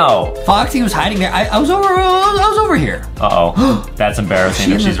 wow. Foxy was hiding there. I was over here. Uh-oh. That's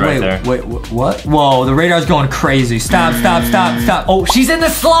embarrassing if she's right there. Wait, what? Whoa, the radar's going crazy. Stop. Oh, she's in the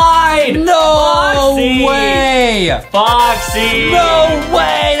slide. No Foxy. way. Foxy. No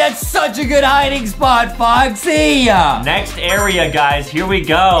way. That's such a good hiding spot, Foxy. Next area, guys. Here we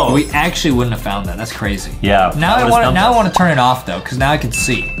go. We actually wouldn't have found that. That's crazy. Yeah. Now I want to turn it off, though, because now I can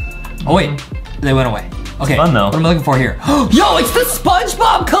see. Oh, wait. They went away. Okay, fun though. What am I looking for here? Yo, it's the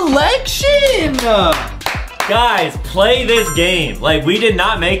SpongeBob collection! Guys, play this game. Like, we did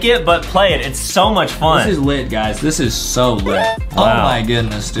not make it, but play it. It's so much fun. This is lit, guys. This is so lit. Wow. Oh my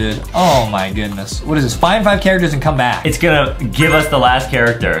goodness, dude. Oh my goodness. What is this? Find 5 characters and come back. It's gonna give us the last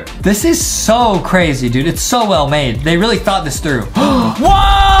character. This is so crazy, dude. It's so well made. They really thought this through.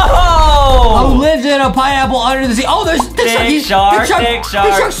 Whoa! Who lives in a pineapple under the sea? Oh, there's Big shark. Big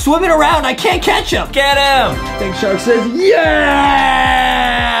shark swimming around. I can't catch him. Get him. Big shark says, yeah!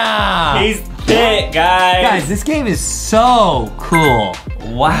 He's thick, guys. Guys, this game is so cool.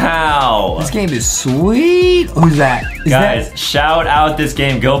 Wow. This game is sweet. Who's that? Guys, shout out this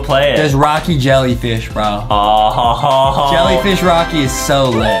game. Go play it. There's Rocky Jellyfish, bro. Oh. Jellyfish Rocky is so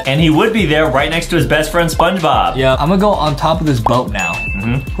lit. And he would be there right next to his best friend, SpongeBob. Yeah. I'm gonna go on top of this boat now.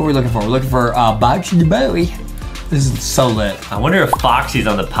 Who are we looking for? We're looking for Boxy the Bowie. This is so lit. I wonder if Foxy's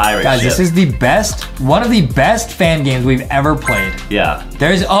on the pirate Guys, ship. this is the best, one of the best fan games we've ever played. Yeah.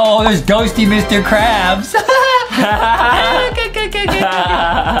 There's Ghosty Mr. Krabs.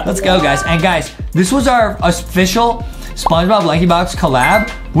 Let's go, guys. And guys, this was our official SpongeBob LankyBox collab.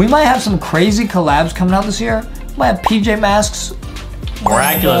 We might have some crazy collabs coming out this year. Might have PJ Masks.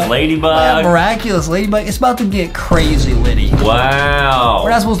 Miraculous Ladybug. Miraculous Ladybug. It's about to get crazy litty. Wow. We're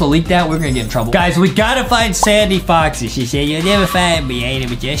not supposed to leak that. We're gonna get in trouble. Guys, we gotta find Sandy Foxy. She said, you'll never find me, ain't it,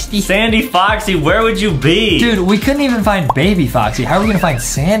 Majesty? Sandy Foxy, where would you be? Dude, we couldn't even find Baby Foxy. How are we gonna find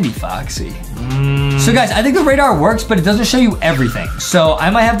Sandy Foxy? So guys, I think the radar works, but it doesn't show you everything. So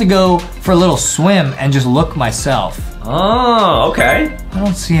I might have to go for a little swim and just look myself. Oh, okay. I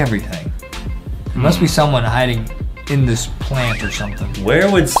don't see everything. There must be someone hiding in this plant or something.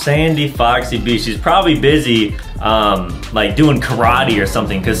 Where would Sandy Foxy be? She's probably busy like doing karate or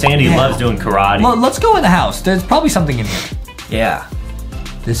something, because Sandy loves doing karate. Well, let's go in the house. There's probably something in here. Yeah.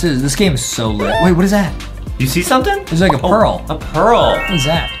 This game is so lit. Wait, what is that? You see something? There's like a pearl. A pearl. What is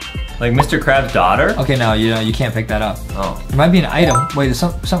that? Like Mr. Krabs' daughter? Okay, no, you can't pick that up. Oh. There might be an item. Wait, there's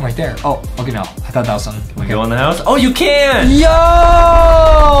something right there. Oh, okay, no. I thought that was something. Can we go in the house? Oh, you can! Yo!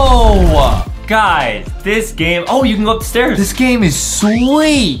 Guys, this game... Oh, you can go upstairs. This game is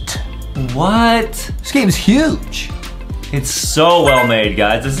sweet. What? This game is huge. It's so well made,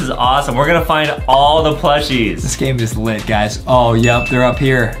 guys. This is awesome. We're gonna find all the plushies. This game is lit, guys. Oh, yep, they're up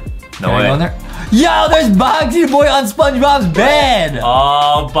here. No Can way. I go in there? Yo, there's Boxy the boy on SpongeBob's bed.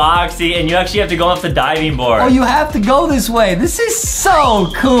 Oh, Boxy, and you actually have to go off the diving board. Oh, you have to go this way. This is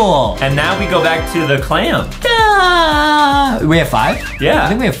so cool. And now we go back to the clam. We have 5? Yeah. I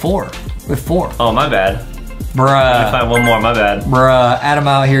think we have 4. We have 4. Oh, my bad. I Bruh. find one more, my bad. Bruh, Adam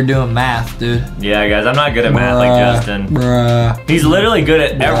out here doing math, dude. Yeah, guys, I'm not good at math like Justin. Bruh. He's literally good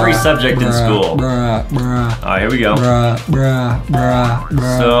at every subject in school. Bruh. All right, here we go. Bruh.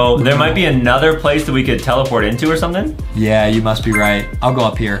 So there might be another place that we could teleport into or something? Yeah, you must be right. I'll go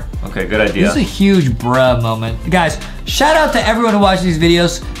up here. Okay, good idea. This is a huge bruh moment. Guys, shout out to everyone who watches these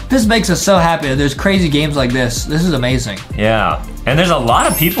videos. This makes us so happy that there's crazy games like this. This is amazing. Yeah, and there's a lot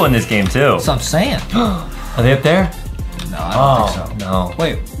of people in this game too. That's what I'm saying. Are they up there? No, I don't think so. No.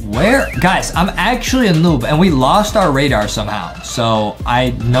 Wait, where? Guys, I'm actually a noob and we lost our radar somehow. So I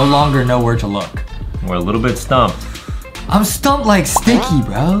no longer know where to look. We're a little bit stumped. I'm stumped like Sticky,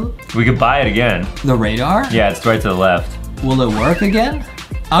 bro. We could buy it again. The radar? Yeah, it's right to the left. Will it work again?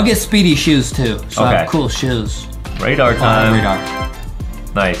 I'll get speedy shoes too. So I have Okay. cool shoes. Radar time. Radar.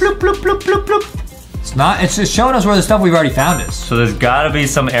 Nice. Bloop, bloop, bloop, bloop, bloop. It's just showing us where the stuff we've already found is. So there's gotta be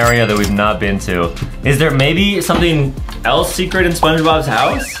some area that we've not been to. Is there maybe something else secret in SpongeBob's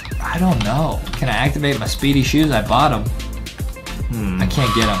house? I don't know. Can I activate my speedy shoes? I bought them. I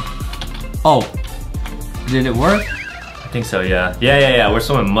can't get them. Oh, did it work? I think so, yeah. Yeah. We're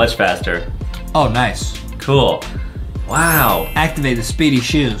swimming much faster. Oh, nice. Cool. Wow. Activate the speedy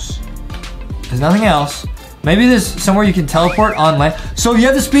shoes. There's nothing else. Maybe there's somewhere you can teleport on land. So if you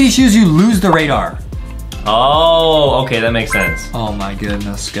have the speedy shoes, you lose the radar. Oh, okay, that makes sense. Oh my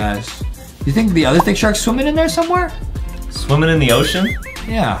goodness, guys. You think the other thick shark's swimming in there somewhere? Swimming in the ocean?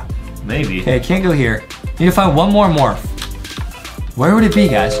 Yeah. Maybe. Okay, I can't go here. Need to find one more morph. Where would it be,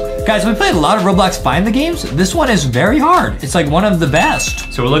 guys? Guys, we played a lot of Roblox Find the games. This one is very hard. It's like one of the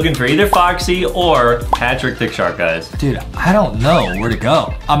best. So we're looking for either Foxy or Patrick Thick Shark, guys. Dude, I don't know where to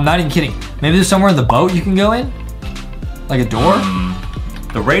go. I'm not even kidding. Maybe there's somewhere in the boat you can go in? Like a door?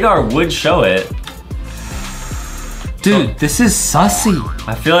 The radar would show it. Dude, this is sussy.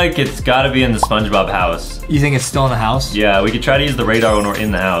 I feel like it's gotta be in the SpongeBob house. You think it's still in the house? Yeah, we could try to use the radar when we're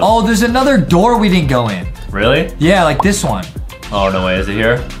in the house. Oh, there's another door we didn't go in. Really? Yeah, like this one. Oh, no way, is it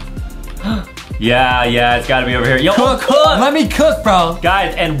here? Yeah, it's gotta be over here. Yo, Cook. cook! Let me cook, bro.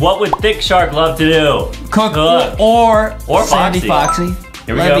 Guys, and what would Thick Shark love to do? Cook. Cook. Or Foxy. Sandy Foxy.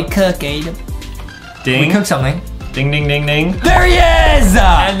 Here we Let go. me cook, Adam. Ding. We cook something. Ding, ding, ding, ding. There he is!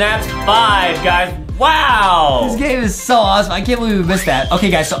 And that's 5, guys. Wow! This game is so awesome. I can't believe we missed that.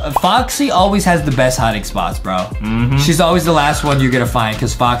 Okay, guys, so Foxy always has the best hiding spots, bro. She's always the last one you're gonna find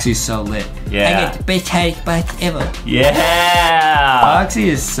because Foxy's so lit. Yeah. I get the best hiding spots ever. Yeah! Foxy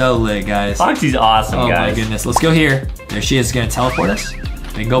is so lit, guys. Foxy's awesome, Oh guys. my goodness. Let's go here. There she is, gonna teleport us.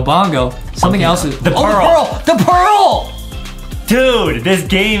 Bingo bongo. Something else is. The Oh, pearl. the pearl! Dude, this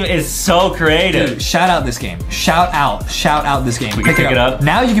game is so creative. Dude, shout out this game. Shout out this game. We can pick it up?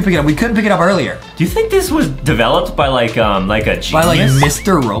 Now you can pick it up. We couldn't pick it up earlier. Do you think this was developed by like a genius? By like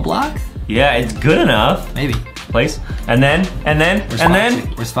Mr. Roblox? Yeah, it's good enough. Maybe. Place. And then.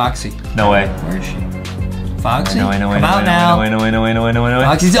 Where's Foxy? No way. Where is she? Foxy? I know. Come out now. I know.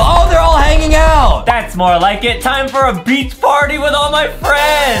 Foxy's. Oh, they're all hanging out. That's more like it. Time for a beach party with all my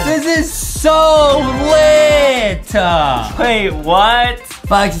friends. This is so lit. Wait, what?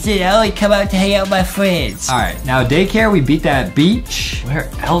 Foxy said, I only come out to hang out with my friends. All right, now daycare, we beat that beach. Where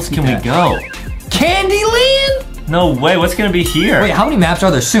else can we go? Candyland? No way, what's gonna be here? Wait, how many maps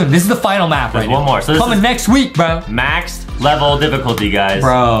are there soon? This is the final map There's right one now. more. So this coming is next week, bro. maxed level difficulty, guys.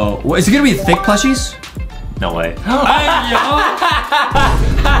 Bro, what, is it gonna be thick plushies? No way. Hey, yo.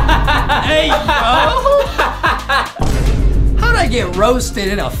 Hey, yo. How'd I get roasted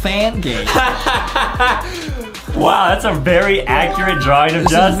in a fan game? Wow, that's a very accurate drawing of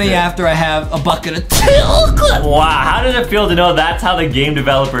This Justin. is me after I have a bucket of chocolate. Wow, how did it feel to know that's how the game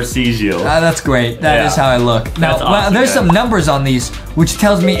developer sees you? That's great. That is how I look. Now, That's awesome, there's guys. some numbers on these, which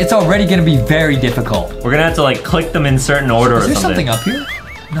tells me it's already gonna be very difficult. We're gonna have to like click them in certain order Is or there something. something up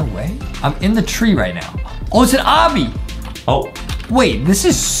here? No way. I'm in the tree right now. Oh, it's an obby. Oh, Wait, this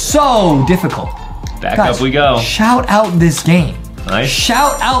is so difficult. back Guys, up we go. Shout out this game. Nice.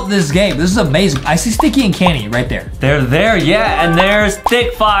 Shout out this game. This is amazing. I see Sticky and Candy right there. They're there, yeah, and there's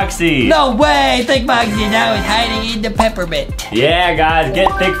Thick Foxy. No way! Think Foxy now is hiding in the peppermint. Yeah, guys,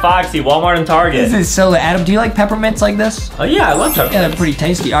 get Thick Foxy, Walmart and Target. This is so lit. Adam, do you like peppermints like this? Oh yeah, I love Yeah, peppermints. they're pretty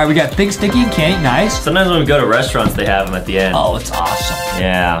tasty. All right, we got Thick, Sticky, and Candy. Nice. Sometimes when we go to restaurants, they have them at the end. Oh, it's awesome.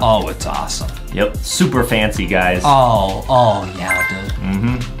 Yeah. Oh, it's awesome. Yep, super fancy, guys. Oh, yeah, dude.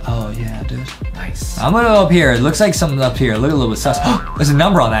 Mm-hmm. Oh, yeah, dude. Nice. I'm gonna go up here. It looks like something up here. Look a little bit sus. There's a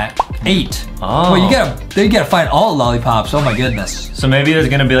number on that. 8. Oh. Wait, you gotta find all lollipops. Oh my goodness. So maybe there's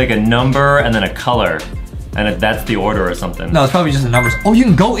gonna be like a number and then a color, and that's the order or something. No, it's probably just the numbers. Oh, you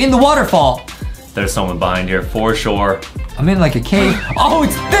can go in the waterfall. There's someone behind here for sure. I'm in like a cave. Oh,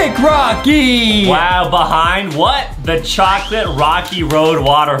 it's Thick Rocky. Wow, behind what? The Chocolate Rocky Road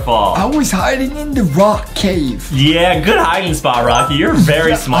waterfall. I was hiding in the rock cave. Yeah, good hiding spot, Rocky. You're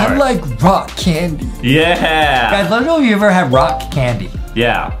very smart. I like rock candy. Yeah. Guys, let me know if you ever had rock candy.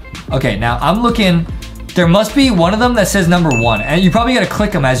 Yeah. Okay, now I'm looking. There must be one of them that says number 1, and you probably gotta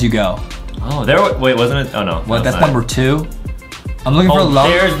click them as you go. Oh, there. Wait, wasn't it? Oh no. What? That's not number 2. I'm looking for a Oh, low.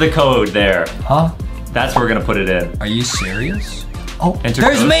 there's the code there. Huh? That's where we're gonna put it in. Are you serious? Oh, Enter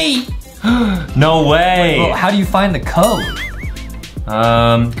there's code. me. No way. Well, how do you find the code?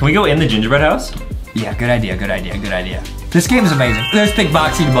 Can we go in the gingerbread house? Yeah, good idea, good idea, good idea. This game is amazing. There's Thick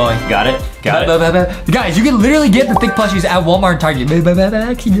Boxy the boy. Got it. Got it. Guys, you can literally get the Thick plushies at Walmart and Target.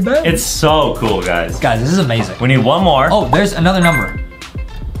 It's so cool, guys. Guys, this is amazing. We need one more. Oh, there's another number.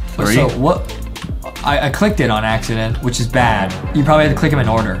 3. So what? I clicked it on accident, which is bad. You probably have to click them in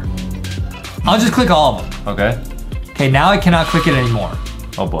order. I'll just click all of them. Okay. Okay, now I cannot click it anymore.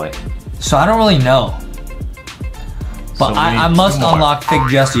 Oh boy. So I don't really know. But So we I need must 2 more. unlock Thick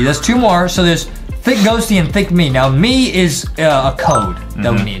Justy. There's 2 more, so there's Thick Ghosty and Thick Me. Now, Me is a code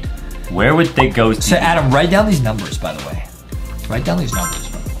that we need. Where would Thick Ghost So be? Adam, write down these numbers, by the way. Write down these numbers,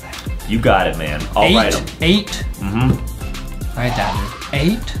 by the way. You got it, man. I'll write them. 8. Mm-hmm. Write down, dude.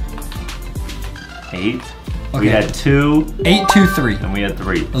 8. 8. Okay. We had 2, 8, 2, 3. and we had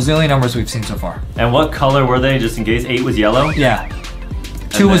 3. Those are the only numbers we've seen so far. And what color were they, just in case? 8 was yellow? Yeah.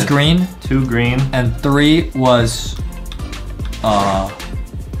 2 was then- green, 2 green. and 3 was,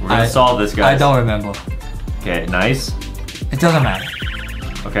 We're gonna solve this, guys. I don't remember. Okay, nice. It doesn't matter.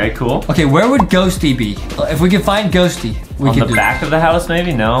 Okay, cool. Okay, where would Ghosty be? If we could find Ghosty, we On could the do back of the house,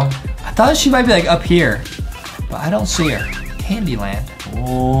 maybe? No? I thought she might be like up here, but I don't see her. Candyland.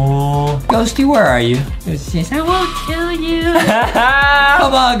 Oh. Ghosty, where are you? It's just, I won't tell you.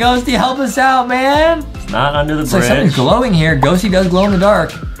 Come on, Ghosty, help us out, man. Not under the It's like bridge. something's glowing here. Ghosty does glow in the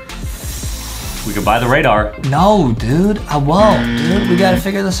dark. We could buy the radar. No, dude, I won't, dude. We gotta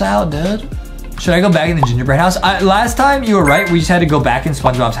figure this out, dude. Should I go back in the gingerbread house? Last time you were right. We just had to go back in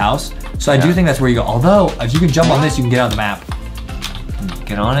SpongeBob's house. So I do think that's where you go. Although, if you can jump on this, you can get out of the map.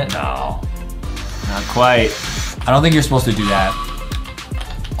 Get on it? No. Not quite. I don't think you're supposed to do that.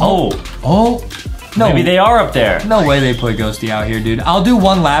 Oh. Oh. No. Maybe they are up there. No way they put Ghosty out here, dude. I'll do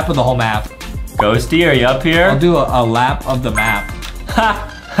 1 lap of the whole map. Ghosty, are you up here? I'll do a lap of the map.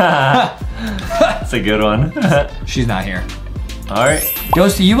 That's a good one. She's not here. All right.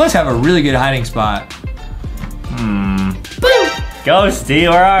 Ghosty, you must have a really good hiding spot. Ghosty,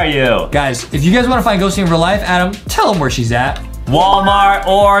 where are you? Guys, if you guys want to find Ghosty in real life, Adam, tell them where she's at. Walmart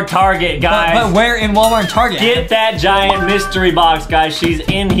or Target, guys. But where in Walmart and Target? Get that giant mystery box, guys. She's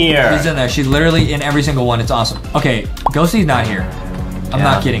in here. She's in there. She's literally in every single one. It's awesome. Okay, Ghosty's not here. I'm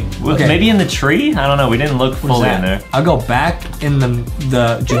not kidding. Okay. Maybe in the tree? I don't know. We didn't look fully in there. I'll go back in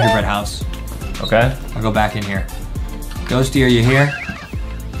the gingerbread house. Okay. I'll go back in here. Ghosty, are you here?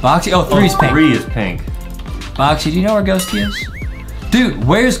 Boxy? Oh, 3's pink. 3 is pink. Boxy, do you know where Ghosty is? Dude,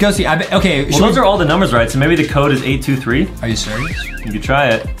 where's Ghosty? Okay. Well, those are all the numbers right, so maybe the code is 823. Are you serious? You could try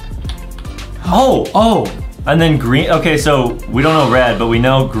it. Oh. And then green. Okay, so we don't know red, but we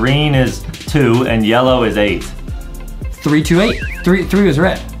know green is 2 and yellow is 8. 3, 2, 8. 3 was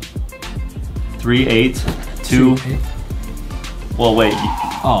red. 3, 8, 2. Well, wait.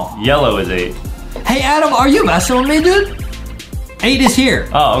 Oh. Yellow is 8. Hey, Adam, are you messing with me, dude? 8 is here.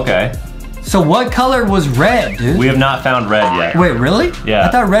 Oh, okay. So what color was red, dude? We have not found red yet. Wait, really? Yeah.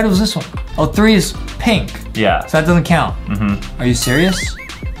 I thought red was this one. Oh, 3 is pink. Yeah. So that doesn't count. Mm-hmm. Are you serious?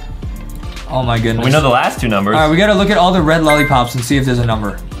 Oh my goodness. We know the last 2 numbers. All right, we gotta look at all the red lollipops and see if there's a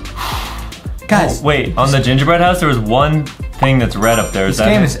number. Guys. Oh, wait, on the gingerbread house, there was one thing that's red up there. This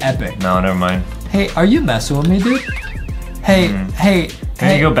game is epic. No, never mind. Hey, are you messing with me, dude? Hey, hey.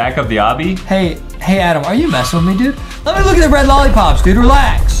 Can you go back up the obby? Hey, Adam, are you messing with me, dude? Let me look at the red lollipops, dude.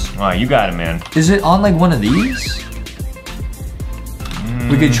 Relax. Wow, you got it, man. Is it on like one of these?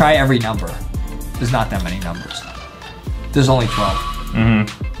 We could try every number. There's not that many numbers. There's only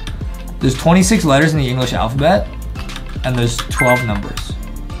 12. There's 26 letters in the English alphabet, and there's 12 numbers.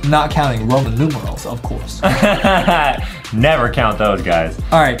 Not counting Roman numerals, of course. Never count those, guys.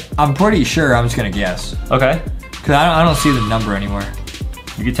 All right, I'm pretty sure. I'm just gonna guess. Okay. Cause I don't see the number anywhere.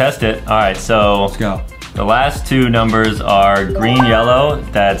 You can test it. All right, so Let's go. the last 2 numbers are green, yellow.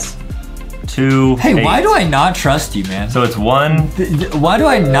 That's 2. Hey, 8. why do I not trust you, man? So it's 1. Why do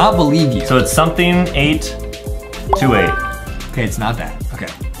I not believe you? So it's something 8, 2, 8. Okay, it's not that. Okay.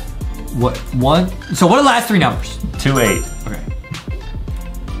 What? 1? So what are the last 3 numbers? 2, 8. Okay.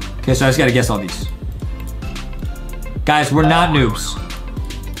 Okay, so I just gotta guess all these. Guys, we're not noobs.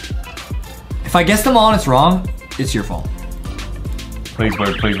 If I guess them all and it's wrong, it's your fault. Please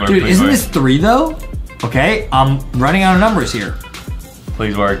work, please work, Dude, please isn't work. this 3 though? Okay, I'm running out of numbers here.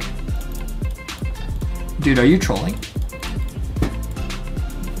 Please work. Dude, are you trolling?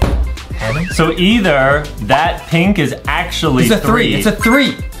 So either that pink is actually It's a 3. It's a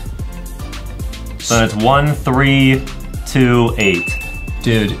 3. So then it's 1, 3, 2, 8.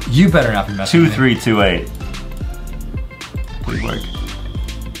 Dude, you better not be messing 2, with me. 3, 2, 8. Please work.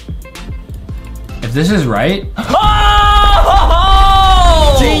 If this is right, Oh!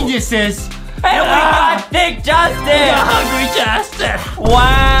 geniuses. And we got Thick Justin! Hungry Justin.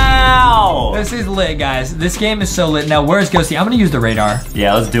 Wow! This is lit, guys. This game is so lit. Now, where's Ghosty? I'm gonna use the radar.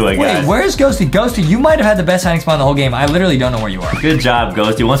 Yeah, let's do it, guys. Wait, where's Ghosty? Ghosty, you might have had the best hiding spot in the whole game. I literally don't know where you are. Good job,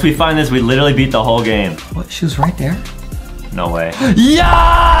 Ghosty. Once we find this, we literally beat the whole game. What? She was right there. No way.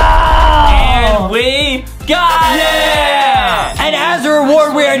 Yeah! And we got it! And as a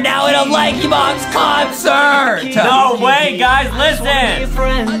reward, we are now at a LankyBox concert. No way, guys, listen!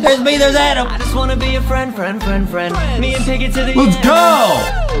 There's me, there's Adam. I just wanna be a friend. Me and Piggy to the Let's end. go!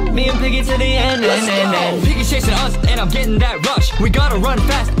 Me and Piggy to the end. Piggy's chasing us, and I'm getting that rush. We gotta run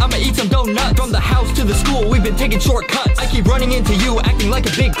fast, I'ma eat some donuts. From the house to the school, we've been taking shortcuts. I keep running into you, acting like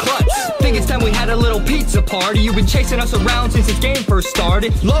a big klutz. Think it's time we had a little pizza party. You've been chasing us around since this game first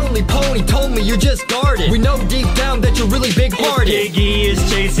started. Lonely Pony told me you're just guarded. We know deep down that you're really big-hearted. Piggy is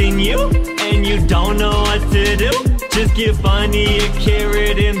chasing you, and you don't know what to do. Just give Bunny a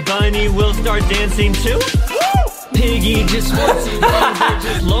carrot, and Bunny will start dancing too. Piggy just wants you, you're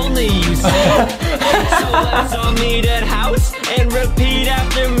just lonely, you say. So let's all meet at house and repeat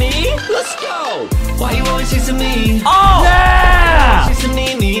after me. Let's go. Why you always chasing me? Oh! Yeah! Chasing me.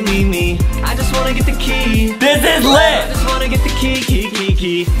 I just wanna get the key. This is I lit! just wanna get the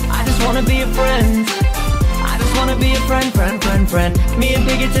key. I just wanna be a friend. I just wanna be a friend. Me and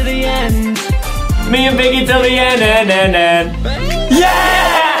Piggy to the end. Me and Biggie till the end.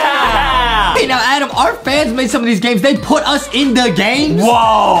 Yeah! Hey, now, Adam, our fans made some of these games. They put us in the games.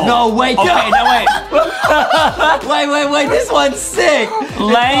 Whoa! No, wait. Okay, no, wait. Wait. This one's sick. It's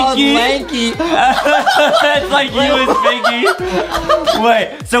called Lanky. Lanky. That's like you and Biggie.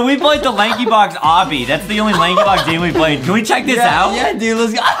 Wait, so we played the LankyBox obby. That's the only LankyBox game we played. Can we check this out? Yeah, dude,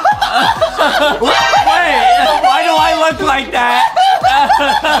 let's go. Wait, why do I look like that?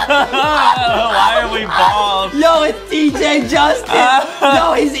 Why are we bald? Yo, it's DJ Justin.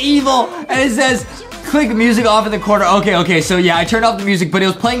 No, he's evil. And it says, click music off in the corner. Okay, so yeah, I turned off the music, but it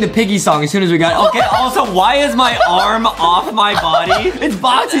was playing the Piggy song as soon as we got it. Okay, also, why is my arm off my body? It's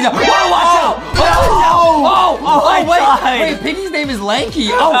boxing. Whoa, watch out. Wait, Piggy's name is Lanky.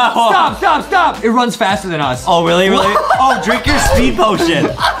 Stop. It runs faster than us. Oh, really? Oh, drink your speed potion.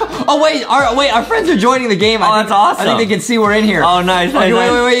 Oh, wait, our friends are joining the game. Oh, that's awesome. I think they can see we're in here. Oh, nice. Okay,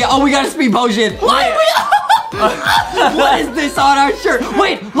 wait. Oh, we got a speed potion. What is this on our shirt?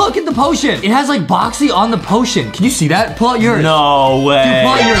 Wait, look at the potion. It has like Boxy on the potion. Can you see that? Pull out yours. No way. Dude,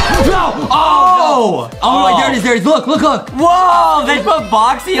 pull out yours. No. Oh, wait, there it is. Look. Whoa, they put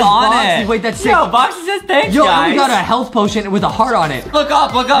Boxy on Boxy. it. Wait, that's sick. Yo, Boxy says thanks, Yo, guys. we got a health potion with a heart on it. Look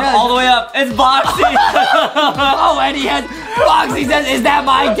up, Yeah. all the way up. It's Boxy. Oh, and he has Foxy says, is that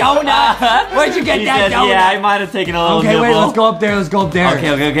my donut? Where'd you get He that says, donut? yeah, I might have taken a little Okay, wait, nibble. let's go up there. Let's go up there.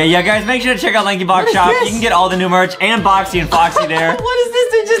 Okay. Yeah, guys, make sure to check out LankyBox What is Shop. this? You can get all the new merch and Boxy and Foxy there. What is this?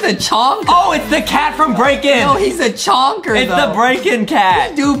 It's just a chonk. Oh, it's the cat from Break-In. No, he's a chonker, It's though. the Break-In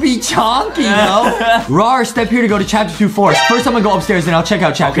cat. Do be chonky, though. Rar, step here to go to chapter 2 forest. First, I'm gonna go upstairs and I'll check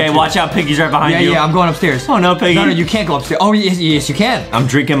out chapter 2. Okay, watch out. Piggy's right behind you. Yeah, I'm going upstairs. Oh, no, Piggy. No, you can't go upstairs. Oh, yes, you can. I'm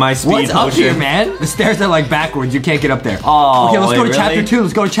drinking my speed What's potion. up here, man? The stairs are like backwards. You can't get up there. Oh, okay, let's go to wait, chapter really? 2.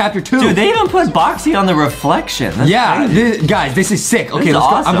 Let's go to chapter 2. Dude, they even put Boxy on the reflection. That's yeah, crazy. guys, this is sick. Okay, is let's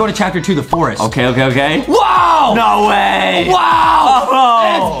awesome. go. I'm going to chapter 2, the forest. Okay. Wow! No way. Wow!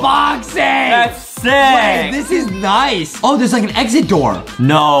 Oh. It's Foxy! That's sick. Wait, this is nice. Oh, there's like an exit door.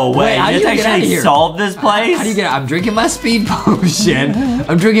 No way. Wait, how do You you just get out of actually here? solved this place? How do you get out? I'm drinking my speed potion.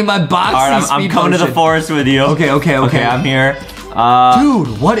 I'm drinking my Boxy All right, I'm speed coming to potion. the forest with you. Okay. Okay, I'm here.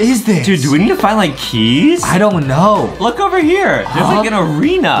 Dude, what is this? Dude, do we need to find like keys? I don't know. Look over here. There's like an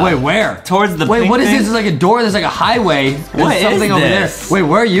arena. Wait, where? Towards the Wait, pink what is thing? this? There's like a door. There's like a highway. There's What is something over there. this? Wait,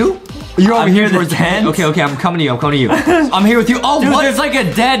 where are you? You're over I'm here near the towards tent. Okay, I'm coming to you. I'm here with you. Oh, Dude, what? there's like a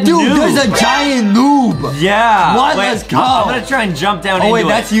dead Dude, noob. there's a giant noob. Yeah. What? Wait, Let's go. I'm gonna try and jump down into Oh, wait, it.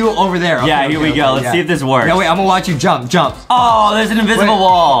 that's you over there. Okay, Yeah, here we go. Let's see if this works. Yeah, wait, I'm gonna watch you jump. Oh, there's an invisible Wait.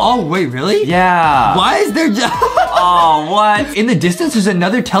 wall. Oh, wait, really? Yeah. Why is there Oh, what? In the distance, there's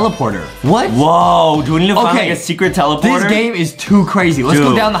another teleporter. What? Whoa, do we need to find Okay. like a secret teleporter? This game is too crazy. Let's go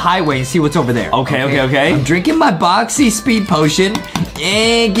Dude. down the highway and see what's over there. Okay. I'm drinking my Boxy speed potion.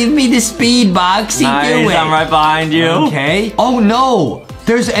 Give me the speed, Boxy. Nice, Do it. I'm right behind you. Okay. Oh, no.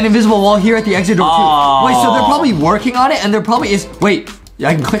 There's an invisible wall here at the exit door, too. Oh. Wait, so they're probably working on it, and there probably is... Wait.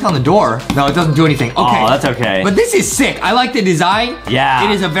 I can click on the door. No, it doesn't do anything. Okay. Oh, that's okay. But this is sick. I like the design. Yeah.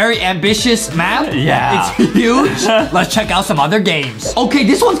 It is a very ambitious map. Yeah. It's huge. Let's check out some other games. Okay,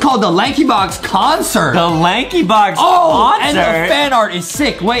 this one's called the LankyBox Concert. The LankyBox Oh, concert. and the fan art is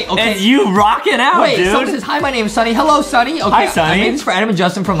sick. Wait, okay. It's you rocking out, Wait, dude. someone says, hi, my name is Sunny. Hello, Sunny. Okay, Hi, Sunny. I made this for Adam and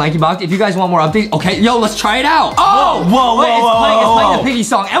Justin from LankyBox. If you guys want more updates, okay, yo, let's try it out. Oh, Whoa, wait, it's whoa. playing the Piggy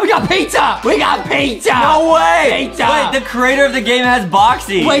song. And we got pizza. We got pizza. No way. Pizza. Wait, the creator of the game has Boxy.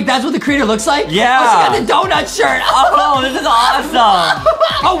 Wait, that's what the creator looks like? Yeah. Oh, she got the donut shirt. Oh, this is awesome.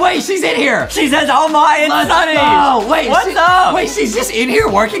 Oh, wait, she's in here. She says, oh my, it's Let's Sunny. go. Wait, What's up? Wait, she's just in here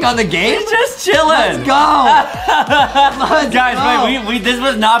working on the game? She's just chilling. Let's go. Let's Guys, go. wait, we this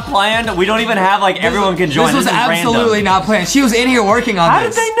was not planned. We don't even have like everyone can join. This was is absolutely random. not planned. She was in here working on How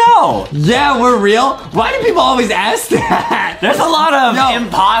this. did they know? Yeah, we're real. Why do people always ask that? There's a lot of No.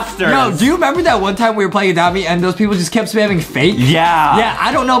 imposters. No, do you remember that one time we were playing Adopt Me and those people just kept spamming fake? Yeah. Yeah,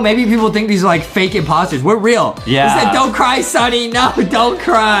 I don't know. Maybe people think these are like fake imposters. We're real. Yeah. They said, don't cry, Sonny. No, don't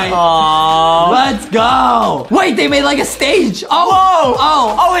cry. Aww. Let's go. Wait, they made like a stage. Oh. Whoa.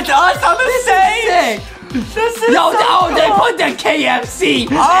 Oh. Oh, it's us on the stage. Sick. This is No, so oh, they cool. put the KFC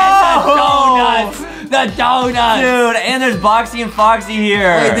Oh. and the donuts. The donuts. Dude, and there's Boxy and Foxy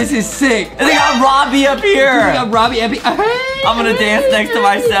here. Wait, this is sick. And they got Robbie up here. We got Robbie and I'm gonna dance next to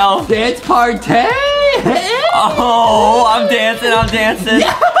myself. Dance party. Oh, I'm dancing.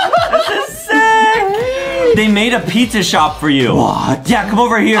 This is sick. They made a pizza shop for you. What? Yeah, come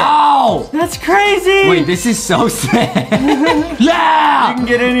over here. Oh. That's crazy. Wait, this is so sick. Yeah. You can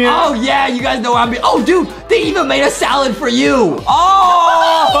get in here. Oh, yeah, you guys know where I'm Oh, dude, they even made a salad for you.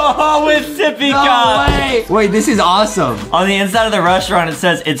 Oh, with sippy No cup. way. Wait, this is awesome. On the inside of the restaurant, it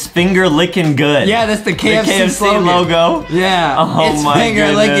says it's finger licking good. Yeah, that's the KFC, the KFC slogan. logo. Yeah. Oh, it's my finger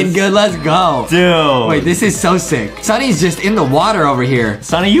goodness. licking good. Let's go. Dude. Wait, this is so sick. Sunny's just in the water over here.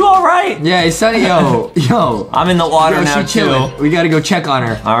 Sonny, you all right? Yeah, it's Sunny. Yo. I'm in the water Yo, now she chilling. too. We gotta go check on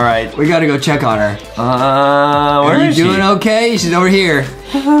her. All right. We gotta go check on her. Where Are you is she? doing okay? She's over here.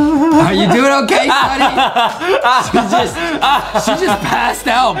 Are you doing okay, Sunny? She just passed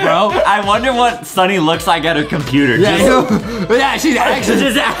out, bro. I wonder what Sunny looks like at her computer. Yeah, she's actually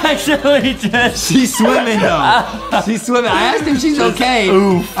Just actually just. she's swimming though. She's swimming. I asked if she's okay.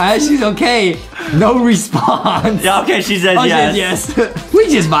 oof. I asked she's okay. No response. Yeah, okay, she says Oh, yes. yes. We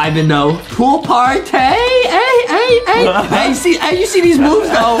just vibing though. Pool party. Hey, you see these moves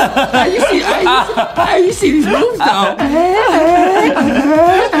though. You see these moves though.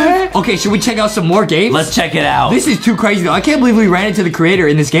 Okay, should we check out some more games? Let's check it out. This is too crazy though. I can't believe we ran into the creator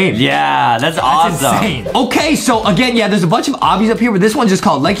in this game. Yeah, that's awesome. Insane. Okay, so again, yeah, there's a bunch of obbies up here, but this one's just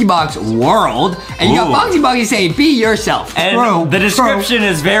called LankyBox World. And you got Ooh. Foxy Buggy saying, be yourself. And Bro, the description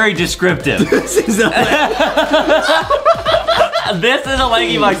is very descriptive. This is This is a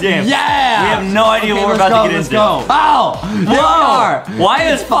LankyBox game. Yeah. We have no idea what we're about to get into. Let's go. Oh, here we are. Why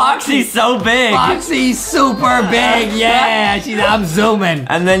is Foxy so big? Foxy's super big. Yeah, I'm zooming.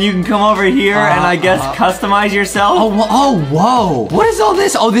 And then you can come over here and I guess customize yourself. Oh, whoa. What is all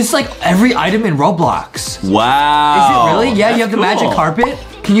this? Oh, this is like every item in Roblox. Wow. Is it really? Yeah, That's you have the cool. magic carpet.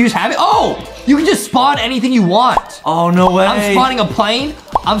 Can you just have it? Oh, you can just spawn anything you want. Oh, no way. I'm spawning a plane.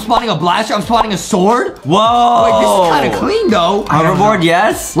 I'm spawning a blaster. I'm spawning a sword. Whoa. Wait, this is kind of clean though. Hoverboard,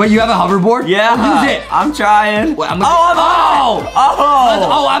 yes. Wait, you have a hoverboard? Yeah. Well, use it. I'm trying. Wait, Oh,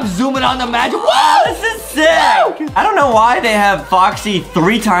 I'm zooming on the magic. wow, this is sick. I don't know why they have Foxy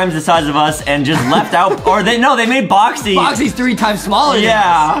 3 times the size of us and just left out, or they made Boxy. Foxy's 3 times smaller than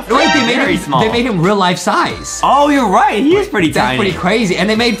Yeah. us. Wait, Very small. They made him real life size. Oh, you're right. He is pretty That's tiny. pretty crazy. And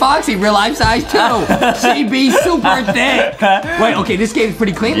they made Foxy real life size too. She be super thick. Wait, okay, this game's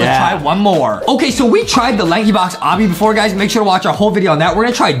pretty clean. Let's try one more. Okay, so we tried the LankyBox obby before, guys. Make sure to watch our whole video on that. We're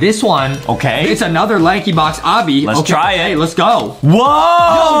gonna try this one. Okay. It's another LankyBox obby. Let's try it. Hey, let's go.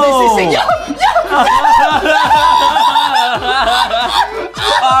 Whoa! Yo, this is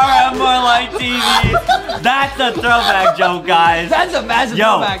Alright, more like TV. That's a throwback joke, guys. That's a massive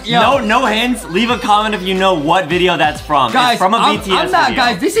throwback. No hints. Leave a comment if you know what video that's from. Guys, it's from a BTS video.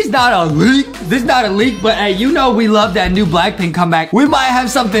 Guys, this is not a leak. This is not a leak, but hey, you know we love that new Blackpink comeback. We might have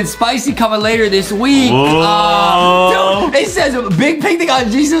something spicy coming later this week. Whoa. Dude, it says a big pink thing on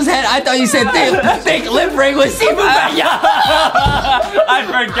Jesus' head. I thought you said thick lip ring with seafood. I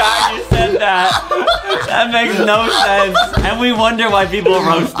forgot you said that. That makes no sense. And we wonder why people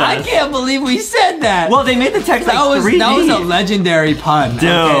roast us. I can't believe we said that. Well, they made the text like 3D. That was a legendary pun. Dude.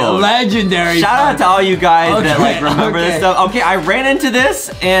 Okay, legendary Shout pun. out to all you guys that like remember okay. this stuff. Okay, I ran into this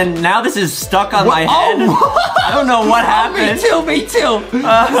and now this is stuck on my head. I don't know what happened. Me too.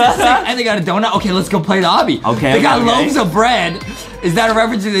 And they got a donut. Okay, let's go play the obby. Okay. They got loaves of bread. Is that a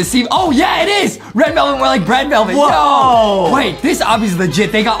reference to the sea? Oh yeah, it is. Red velvet, more like bread velvet. Whoa. Yo. Wait, this obby's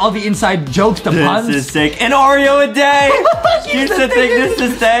legit. They got all the inside jokes, the puns. This is sick. An Oreo a day. You used to think this to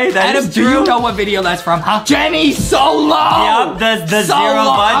stay. That Adam, is do true. you know what video that's from? Huh? Jenny Solo. Yep, the so zero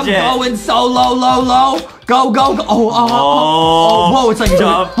low. budget. I'm going so low. Go. Oh, whoa, it's like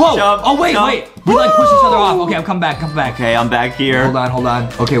Jump, whoa. jump, Oh, wait. jump. We like push each other off. Okay, I'm coming back. Okay, I'm back here. Hold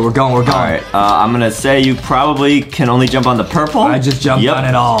on. Okay, we're going. All right, I'm gonna say you probably can only jump on the purple. I just jumped on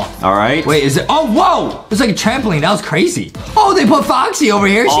it all. All right. Wait, is it? Oh, whoa! It's like a trampoline. That was crazy. Oh, they put Foxy over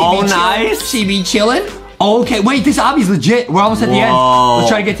here. Nice. She be chilling. Oh, okay, wait, this obby's legit. We're almost at the end. Let's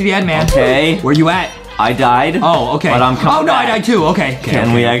try to get to the end, man. Okay. Where you at? I died. Oh, okay. But I'm coming Oh, no, back. I died too. Okay.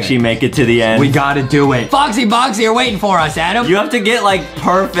 Can we actually make it to the end? We gotta do it. Foxy Boxy are waiting for us, Adam. You have to get like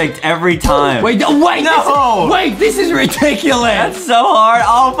perfect every time. Wait. No. This is ridiculous. That's so hard.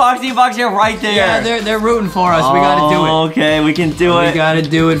 Oh, Foxy are right there. Yeah, they're rooting for us. We gotta do it. Okay, we can do it. We gotta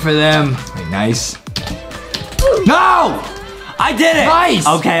do it for them. Wait, nice. No! I did it. Nice.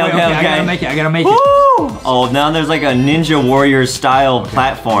 Okay. I gotta make it. Woo! Oh, now there's like a Ninja Warrior style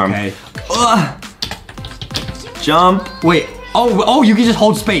platform. Okay. Jump. Wait. Oh, you can just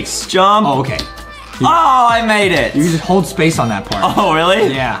hold space. Jump. Oh, okay. Oh, I made it. You can just hold space on that part. Oh,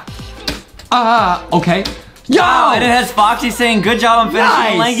 really? Yeah. Okay. Yo! Oh, and it has Foxy saying, "Good job, I'm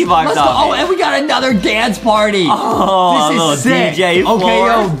finishing the LankyBox Let's go. Oh, and we got another dance party. Oh, this is sick. DJ floor. Okay,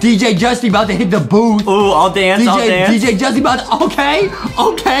 yo, DJ Justy about to hit the booth. Ooh, I'll dance, I'll dance. DJ Justy about to, okay,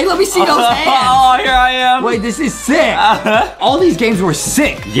 let me see those hands. Oh, here I am. Wait, this is sick. All these games were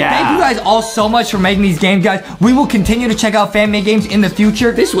sick. Yeah. Thank you guys all so much for making these games, guys. We will continue to check out fan-made games in the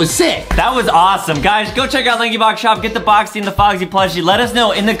future. This was sick. That was awesome. Guys, go check out LankyBox Shop. Get the Boxy and the Foxy plushie. Let us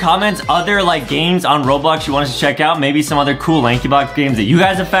know in the comments other like games on Roblox you want us to check out. Maybe some other cool LankyBox games that you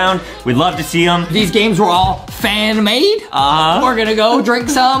guys have found. We'd love to see them. These games were all fan-made. We're gonna go drink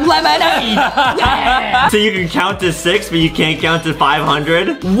some lemonade. Yeah. So you can count to 6, but you can't count to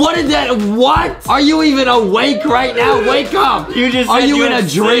 500. What is that? What? Are you even awake right now? Wake up. You just Are said you in had a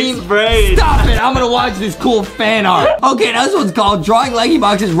dream? 6 braids. Stop it. I'm gonna watch this cool fan art. Okay, now this one's called Drawing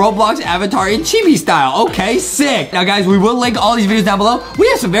LankyBox's Roblox Avatar in Chibi style. Okay, sick. Now, guys, we will link all these videos down below. We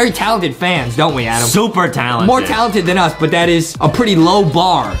have some very talented fans, don't we, Adam? Super talented. More talented than us, but that is a pretty low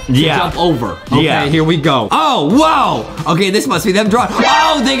bar to jump over. Okay, here we go. Oh, whoa. Okay, this must be them drawing.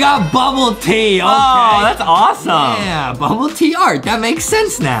 Oh, they got bubble tea. Okay. Oh, that's awesome. Yeah, bubble tea art. That makes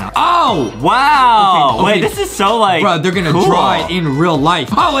sense now. Oh, wow. Okay. Wait, this is so like bro, they're gonna draw it in real life.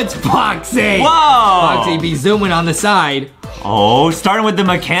 Oh, it's Foxy. Whoa. Foxy be zooming on the side. Oh, starting with the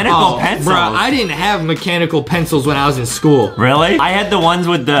mechanical pencils. Bro, I didn't have mechanical pencils when I was in school. Really? I had the ones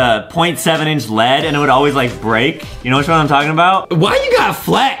with the 0.7-inch lead, and it would always like break. You know which one I'm talking about? Why you got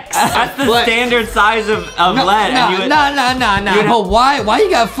flex? That's the standard size of lead. No. But why you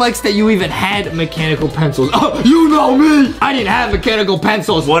got flex that you even had mechanical pencils? Oh, you know me. I didn't have mechanical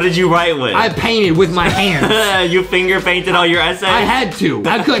pencils. What did you write with? I painted with my hands. You finger painted all your essays? I had to.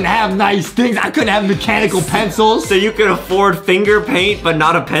 I couldn't have nice things. I couldn't have mechanical pencils. So you could afford finger paint, but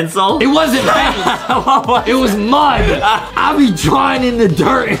not a pencil? It wasn't paint. It was mud. I be drawing in the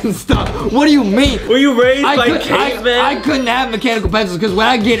dirt and stuff. What do you mean? Were you raised by cavemen? I couldn't have mechanical pencils because when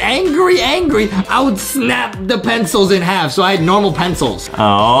I get angry, I would snap the pencils in half. So I had normal pencils.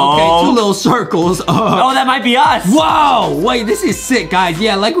 Oh. Okay, 2 little circles. Oh, that might be us. Whoa. Wait, this is sick, guys.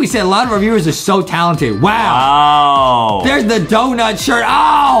 Yeah, like we said, a lot of our viewers are so talented. Wow. Oh. There's the donut shirt.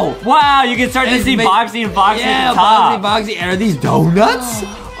 Oh. Wow, you can start to see Boxy and Foxy at the top. Boxy. And are these donuts?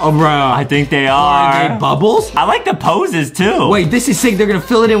 Oh, bro. I think they are. Are they bubbles? I like the poses, too. Wait, this is sick. They're going to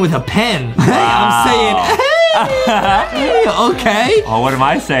fill it in with a pen. Wow. I'm saying, hey, okay. Oh, what am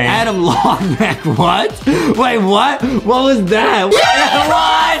I saying? Adam Longneck, what? Wait, what? What was that?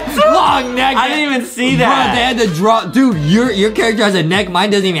 What? Long neck. I didn't even see that. Bro, they had to draw. Dude, your character has a neck. Mine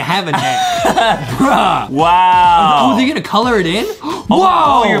doesn't even have a neck. Bruh. Wow. Oh, they're going to color it in? Oh,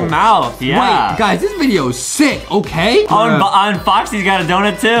 Whoa. Oh, your mouth. Yeah. Wait, guys, this video is sick, okay? On Foxy's got a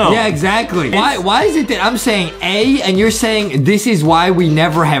donut, too. Yeah, exactly. Why is it that I'm saying A and you're saying this is why we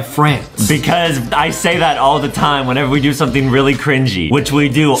never have friends? Because I say that all the time whenever we do something really cringy, which we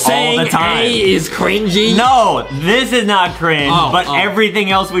do all the time. A is cringy? No, this is not cringe, but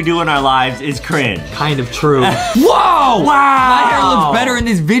everything else we do in our lives is cringe. Kind of true. Whoa! Wow! My hair looks better in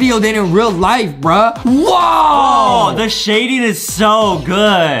this video than in real life, bruh. Whoa! Oh, the shading is so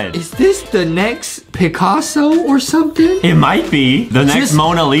good. Is this the next Picasso or something? It might be. The next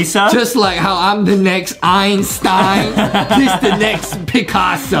Mona Lisa? Just like how I'm the next Einstein, this the next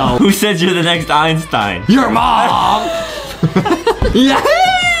Picasso. Who said you're the next Einstein? Your mom! Yeah!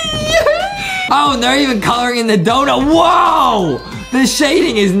 Oh, and they're even coloring in the donut. Whoa! The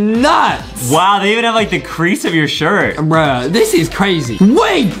shading is nuts. Wow, they even have like the crease of your shirt. Bruh, this is crazy.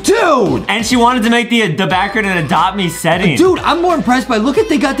 Wait, dude! And she wanted to make the background an Adopt Me setting. Dude, I'm more impressed by, look at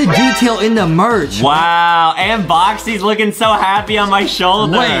they got the detail in the merch. Wow, and Boxy's looking so happy on my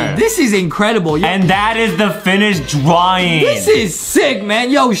shoulder. Wait, this is incredible. And that is the finished drawing. This is sick, man.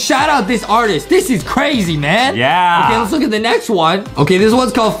 Yo, shout out this artist. This is crazy, man. Yeah. Okay, let's look at the next one. Okay, this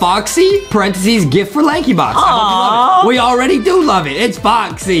one's called Foxy, parentheses, gift for LankyBox. I hope you love it. We already do love it. It's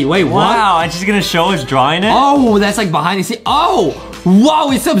Foxy. Wait, what? Wow, and she's gonna show us drawing it? Oh, that's like behind the scenes. Oh,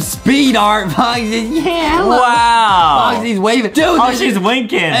 whoa, it's some speed art. Foxy, yeah. Wow. Foxy's waving. Dude, oh, she's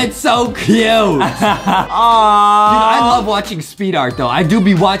winking. It's so cute. Aww. Dude, I love watching speed art, though. I do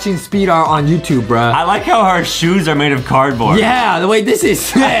be watching speed art on YouTube, bruh. I like how her shoes are made of cardboard. Yeah, the way this is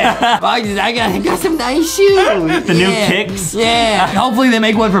sick. Foxy, I got some nice shoes. The new kicks. Yeah. Hopefully they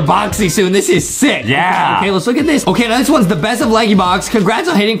make one for Boxy soon. This is sick. Yeah. Okay, let's look at this. Okay, now this one's the best of LankyBox. Congrats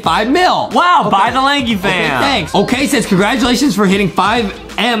on hitting 5 mil. Wow, buy the Lanky fam. Okay, thanks. Okay, says congratulations for hitting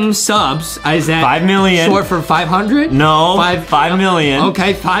 5M subs. Is that 5 million. Short for 500? No, 5 million.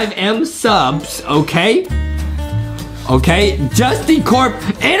 Okay, 5M subs. Okay. Okay, Justy Corp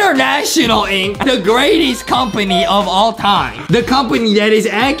International Inc., the greatest company of all time. The company that is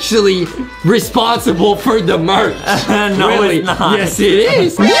actually responsible for the merch. No, really? It's not. Yes, it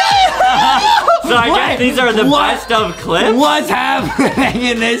is. So I guess these are the best of clips? What's happening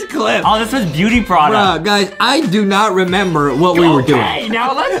in this clip? Oh, this was beauty product. Bruh, guys, I do not remember what we were doing. Okay,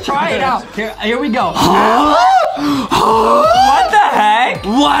 now let's try it out. Here we go. What the heck?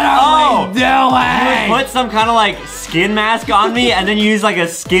 What are we doing? You put some kind of like skin mask on me and then you use like a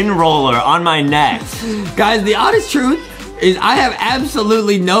skin roller on my neck. Guys, the honest truth is I have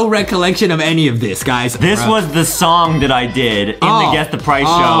absolutely no recollection of any of this, guys. This was the song that I did in the Guess the Price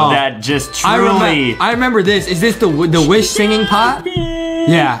show that just truly... I remember this. Is this the Wish singing pot?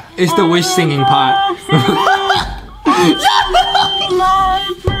 Yeah, it's the Wish singing pot.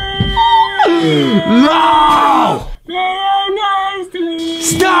 No!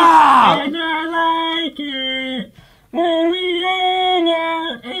 Stop! When we hang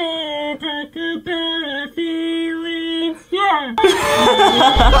out and talk about our feelings, yeah.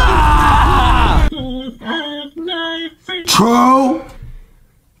 True.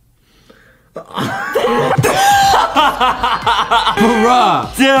 Bruh.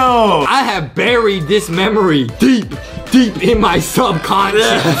 Dude. I have buried this memory deep deep in my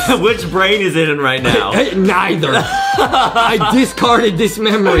subconscious. Which brain is it in right now? Neither. I discarded this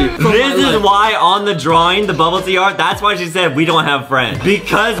memory. This is why on the drawing, the bubble tea art, that's why she said we don't have friends.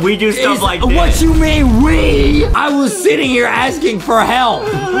 Because we do stuff like this. What you mean, we? I was sitting here asking for help.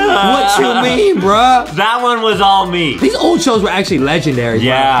 What you mean, bruh? That one was all me. These old shows were actually legendary.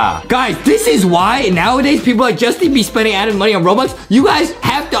 Yeah. Bro. Guys, this is why nowadays people like Justin be spending Adam money on Roblox. You guys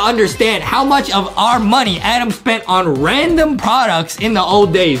have to understand how much of our money Adam spent on random products in the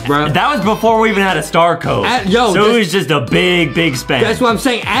old days, bro. That was before we even had a star code. So it was just a big, big spend. That's what I'm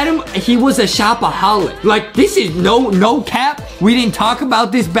saying. Adam, he was a shopaholic. Like, this is no cap. We didn't talk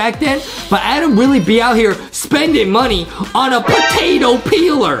about this back then, but Adam really be out here spending money on a potato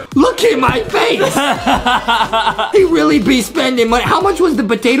peeler. Look at my face. He really be spending money. How much was the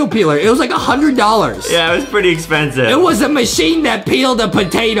potato peeler? It was like $100. Yeah, it was pretty expensive. It was a machine that peeled a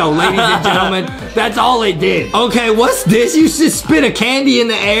potato, ladies and gentlemen. That's all it did. Okay, what's this? You just spit a candy in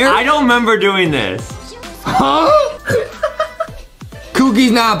the air? I don't remember doing this. Huh?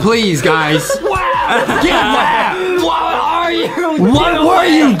 Cookie's not pleased, guys. Wow! Get wow! What are you doing? What were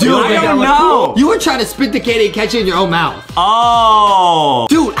you doing? I don't know. You were trying to spit the candy and catch it in your own mouth. Oh.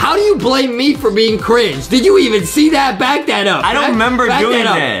 Dude, how do you blame me for being cringe? Did you even see that? Back that up. I don't remember doing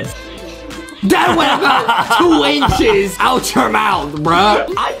this. That went about 2 inches out your mouth,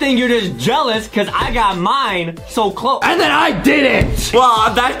 bruh. I think you're just jealous because I got mine so close. And then I didn't.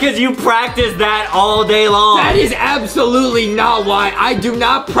 Well, that's because you practice that all day long. That is absolutely not why. I do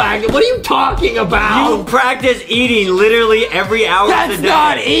not practice. What are you talking about? You practice eating literally every hour of the That's day.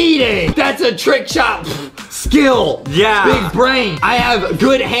 not eating. That's a trick shot. Skill. Yeah. Big brain. I have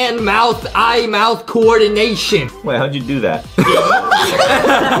good hand-mouth, eye-mouth coordination. Wait, how'd you do that?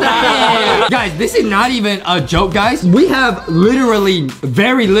 Guys, this is not even a joke, guys. We have literally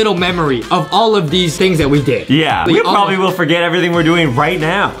very little memory of all of these things that we did. Yeah, we probably will forget everything we're doing right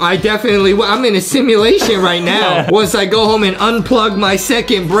now. I definitely will. I'm in a simulation right now. Once I go home and unplug my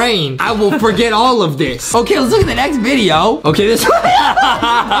second brain, I will forget all of this. Okay, let's look at the next video. Okay, this one.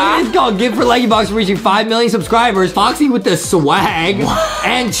 It's called Gift for LankyBox reaching 5 million subscribers. Foxy with the swag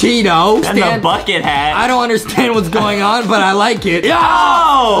and Cheeto. And the bucket hat. I don't understand what's going on, but I like it.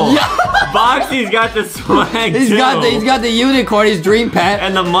 Yo! Boxy's got the swag He's got the unicorn, his dream pet.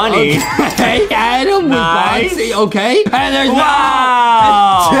 And the money. Okay, Adam with Boxy, okay? And there's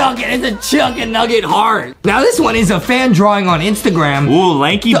it's a chicken nugget heart. Now this one is a fan drawing on Instagram. Ooh,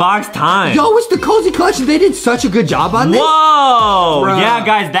 LankyBox time. Yo, it's the Cozy Collection. They did such a good job on this. Whoa! Bruh. Yeah,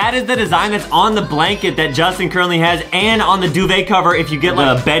 guys, that is the design that's on the blanket that Justin currently has and on the duvet cover if you get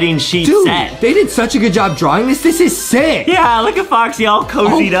like a bedding sheet set. They did such a good job drawing this. This is sick. Yeah, look at Foxy all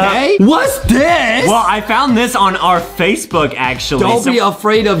cozied up. What's this? Well, I found this on our Facebook, actually. Don't be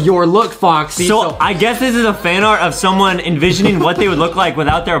afraid of your look, Foxy. So I guess this is a fan art of someone envisioning what they would look like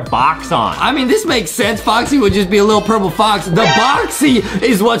without their box on. I mean, this makes sense. Foxy would just be a little purple fox. The Boxy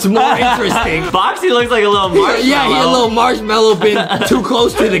is what's more interesting. Boxy looks like a little marshmallow. Yeah, he's a little marshmallow been too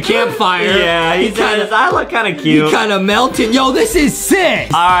close to the campfire. Yeah, he says, I look kind of cute. He kind of melted. Yo, this is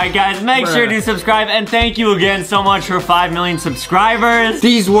sick. All right, guys, make sure to subscribe. And thank you again so much for 5 million subscribers.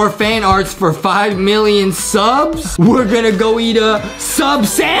 These were fan arts for 5 million subs. We're gonna go eat a sub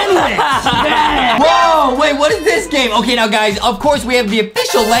sandwich. Yeah. Whoa, wait, what is this game? Okay, now, guys, of course, we have the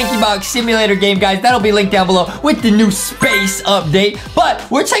official LankyBox Simulator game, guys. That'll be linked down below with the new space update. But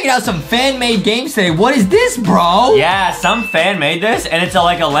we're checking out some fan-made games today. What is this, bro? Yeah, some fan made this, and it's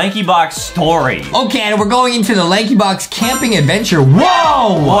like a LankyBox story. Okay, and we're going into the LankyBox camping adventure.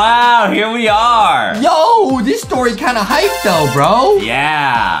 Whoa! Wow, here we are. Yo, this story kind of hype, though, bro.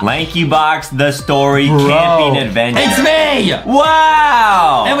 Yeah. LankyBox, the story, camping adventure. It's me!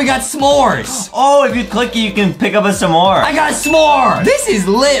 Wow! And we got s'mores. Oh, if you click it, you can pick up a s'more. I got a s'more. This is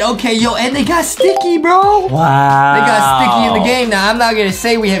lit. Okay, yo, and they got sticky, bro. Wow. They got sticky in the game. Now, I'm not gonna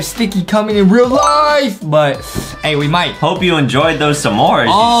say we have sticky coming in real life, but hey, we might. Hope you enjoyed those s'mores,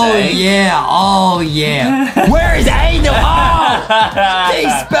 Oh, yeah. Oh, yeah. Where is Adam? Oh! They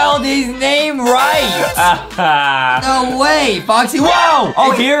spelled his name right. No way, Foxy. Whoa!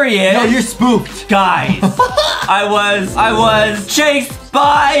 Oh, here he is. No, you're spooked. Guys, I was chased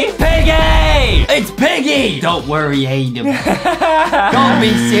by Piggy! It's Piggy! Don't worry, Adam. Don't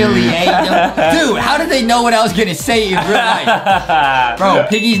be silly, Adam. Dude, how did they know what I was gonna say in real life? Bro,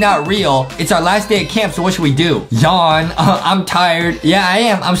 Piggy's not real. It's our last day at camp, so what should we do? Yawn. I'm tired. Yeah, I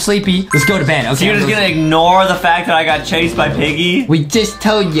am. I'm sleepy. Let's go to bed, okay? So you're just gonna ignore the fact that I got chased by Piggy? We just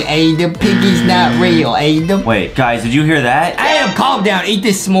told you, Adam. Piggy's not real, Adam. Wait, guys, did you hear that? Adam, calm down. Eat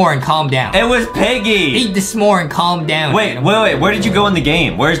this s'more and calm down. It was Piggy. Eat the s'more and calm down. Wait, Adam. wait. Where did you go in the the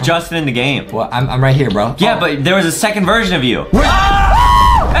game? Where's Justin in the game? Well, I'm right here, bro. Yeah, but there was a second version of you. Where?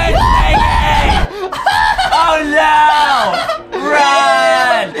 It's Piggy! Oh no!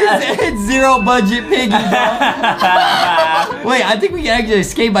 Run! It's zero budget Piggy, bro. Wait, I think we can actually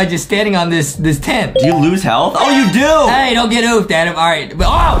escape by just standing on this tent. Do you lose health? Oh, you do! Hey, don't get oofed, Adam. All right.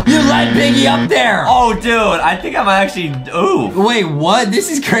 Oh, you let Piggy up there. Oh, dude, I think I'm actually oof. Wait, what? This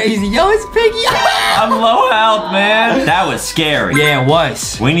is crazy. Yo, it's Piggy. I'm low health, man. That was scary. Yeah, it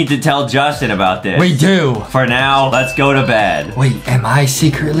was. We need to tell Justin about this. We do. For now, let's go to bed. Wait, am I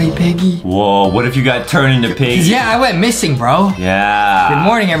secretly Piggy? Whoa, what if you got turned into Piggy? Yeah, I went missing, bro. Yeah. Good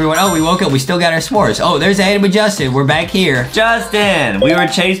morning, everyone. Oh, we woke up. We still got our s'mores. Oh, there's Adam and Justin. We're back here. Justin, we were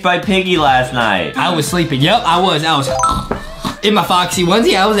chased by Piggy last night. I was sleeping. Yep, I was in my Foxy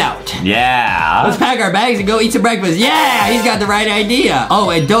onesie. I was out. Yeah. Let's pack our bags and go eat some breakfast. Yeah, he's got the right idea.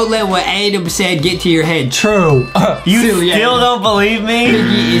 Oh, and don't let what Adam said get to your head. True. You Silly still Adam. don't believe me?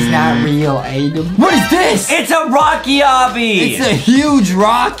 Piggy is not real, Adam. What is this? It's a Rocky obby. It's a huge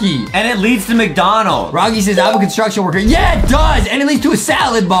Rocky. And it leads to McDonald's. Rocky says, I'm a construction worker. Yeah, it does. And it leads to a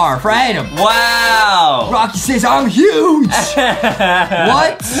salad bar for Adam. Wow. Rocky says, I'm huge.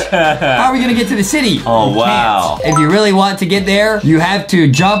 What? How are we going to get to the city? Oh, We wow. can't. If you really want to get there, you have to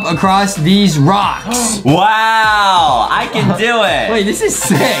jump across these rocks. Wow. I can do it. Wait, this is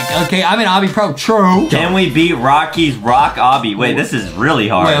sick. Okay, I'm an obby pro. True. Can we beat Rocky's rock obby? Wait, this is really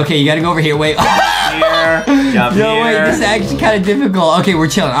hard. Wait, okay, you got to go over here. Wait. Here, jump Yo, wait, here. this is actually kind of difficult. Okay, we're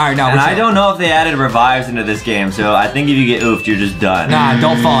chilling. All right, now And we're I chilling. don't know if they added revives into this game, so I think if you get oofed, you're just done. Nah,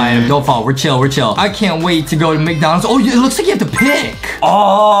 don't fall, Adam. Don't fall. We're chill. We're chill. I can't wait to go to McDonald's. Oh, it looks like you have to pick.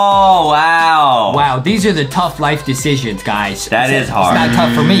 Oh, wow. Wow, these are the tough life decisions, guys. That is hard. It's not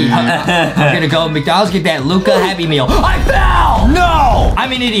tough for me. I'm gonna go to McDonald's, get that Luca Happy Meal. I fell! No!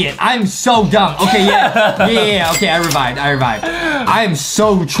 I'm an idiot. I'm so dumb. Okay, yeah. Okay, I revived. I am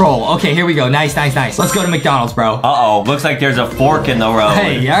so troll. Okay, here we go. Nice. Let's go to McDonald's, bro. Uh-oh, looks like there's a fork in the road.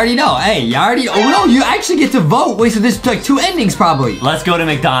 Hey, you already know. Oh, no, you actually get to vote. Wait, so there's like 2 endings, probably. Let's go to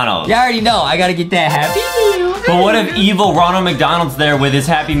McDonald's. You already know. I gotta get that Happy Meal. But what if evil Ronald McDonald's there with his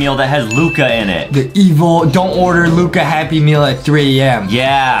Happy Meal that has Luca in it? The evil, don't order Luca Happy Meal at 3 a.m.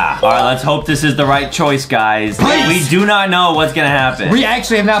 Yeah. All right, let's hope this is the right choice, guys. Please. We do not know what's gonna happen. We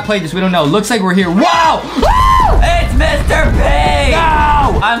actually have not played this. We don't know. Looks like we're here. Wow! It's Mr. Pig!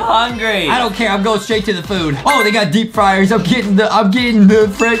 No! I'm hungry. I don't care. I'm going straight to the food. Oh, they got deep fryers. I'm getting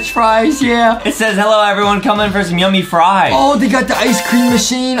the French fries. Yeah. It says, hello, everyone. Come in for some yummy fries. Oh, they got the ice cream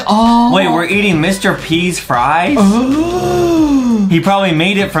machine. Oh. Wait, we're eating Mr. P's fries? Oh. He probably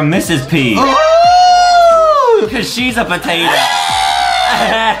made it from Mrs. P. Oh. Because she's a potato.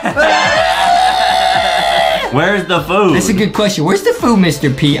 Where's the food? That's a good question. Where's the food,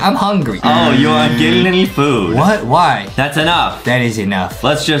 Mr. P? I'm hungry. Oh, you aren't getting any food. What? Why? That's enough. That is enough.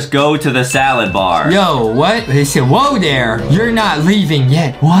 Let's just go to the salad bar. Yo, what? They said, whoa there. You're not leaving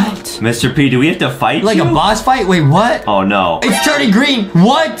yet. What? Mr. P, do we have to fight Like you? a boss fight? Wait, what? Oh, no. It's turning green.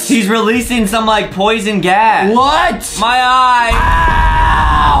 What? He's releasing some, like, poison gas. What? My eye.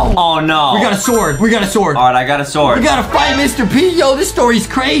 Ow! Oh, no. We got a sword. We got a sword. All right, I got a sword. We gotta fight Mr. P. Yo, this story's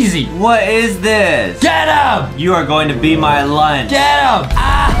crazy. What is this? Get him! You are going to be my lunch. Get him!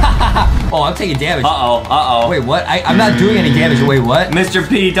 Ah! Oh, I'm taking damage. Uh-oh. Wait, what? I'm not doing any damage. Wait, what? Mr.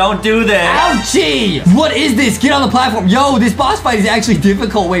 P, don't do this. Ouchie! What is this? Get on the platform. Yo, this boss fight is actually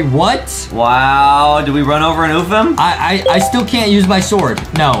difficult. Wait, what? Wow. Do we run over and oof him? I still can't use my sword.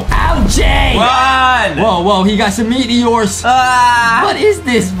 No. Ouchie! Run! Whoa, he got some meteors. Ah! What is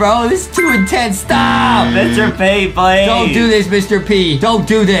this, bro? This is too intense. Stop! Mr. P, please. Don't do this, Mr. P. Don't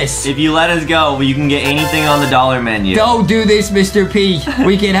do this. If you let us go, you can get anything on the dollar menu. Don't do this, Mr. P.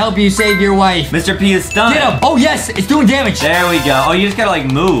 We can help you save your wife. Mr. P is stunned. Get him! Oh, yes! It's doing damage! There we go. Oh, you just gotta,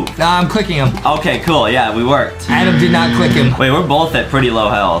 like, move. Nah, I'm clicking him. Okay, cool. Yeah, we worked. Adam did not click him. Wait, we're both at pretty low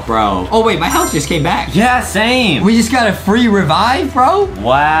health. Bro. Oh, wait, my health just came back. Yeah, same. We just got a free revive, bro?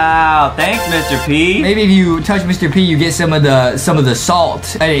 Wow. Thanks, Mr. P. Maybe if you touch Mr. P, you get some of the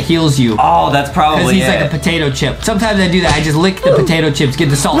salt, and it heals you. Oh, that's Because probably he's it. like a potato chip. Sometimes I do that. I just lick the potato chips, get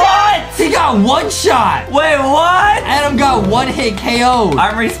the salt. What? He got one shot! Wait, what? Adam got one hit KO'd.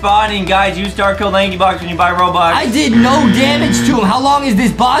 I'm respawning, guys. You start code LankyBox when you buy Roblox. I did no damage to him. How long is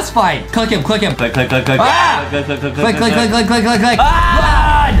this boss fight? Click him. Click. Ah! Click. Click.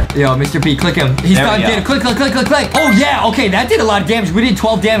 Ah! Run! Yo, Mr. P, click him. He's There we gone. go. Get it. Click. Oh, yeah. Okay, that did a lot of damage. We did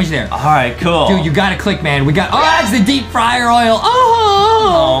 12 damage there. All right, cool. Dude, you gotta click, man. We got. Oh, that's the deep fryer oil. Oh.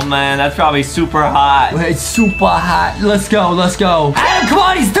 Oh man, that's probably super hot. It's super hot. Let's go, let's go. Adam, come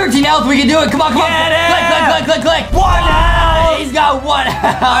on, he's 13 health. We can do it. Come on, come Get on. it! Click. 1 health. He's got 1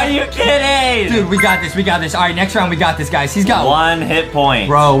 health. Are you kidding? Dude, we got this. All right, next round we got this, guys. He's got 1 hit point.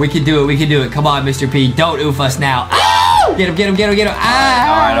 Bro, we can do it. Come on, Mr. P. Don't oof us now. Ow! Get him.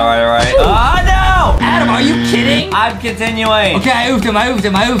 Ah! All right. Oh no! Adam, are you kidding? I'm continuing. Okay, I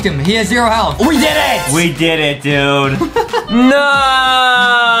oofed him. He has 0 health. We did it! We did it, dude. No!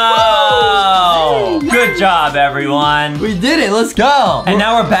 Good job, everyone. We did it. Let's go. And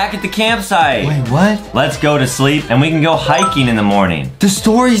now we're back at the campsite. Wait, what? Let's go to sleep, and we can go hiking in the morning. The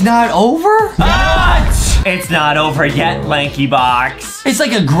story's not over? What? It's not over yet, LankyBox. It's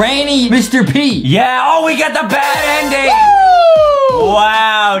like a granny Mr. P. Yeah, oh, we got the bad ending.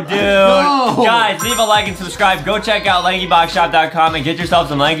 Wow, dude. No. Guys, leave a like and subscribe. Go check out LankyBoxShop.com and get yourself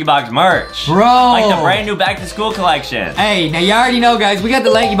some LankyBox merch. Bro. Like the brand new back to school collection. Hey, now you already know, guys, we got the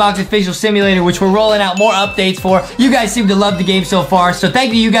LankyBox official simulator, which we're rolling out more updates for. You guys seem to love the game so far, so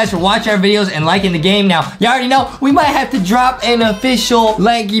thank you guys for watching our videos and liking the game. Now, you already know, we might have to drop an official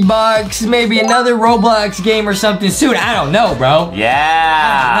LankyBox, maybe another Roblox game or something soon. I don't know, bro.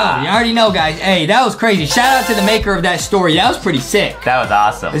 Yeah. No, you already know, guys. Hey, that was crazy. Shout out to the maker of that story. That was pretty sick. That was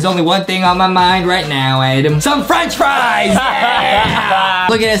awesome. There's only one thing on my mind right now, Adam. Some French fries! Yeah.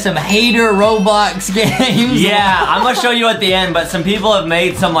 Looking at some hater Roblox games. Yeah, I'm gonna show you at the end, but some people have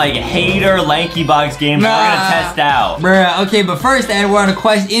made some like hater LankyBox games we're gonna test out. Bruh, okay, but first, Adam, we're on a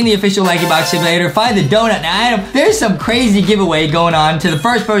quest in the official LankyBox simulator. Find the donut. Now, Adam, there's some crazy giveaway going on to the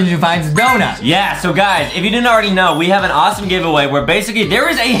first person who finds the donut. Yeah, so guys, if you didn't already know, we have an awesome giveaway where basically there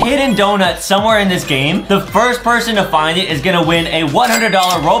is a hidden donut somewhere in this game. The first person to find it is gonna win a $100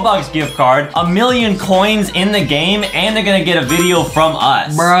 Roblox gift card, 1,000,000 coins in the game, and they're gonna get a video from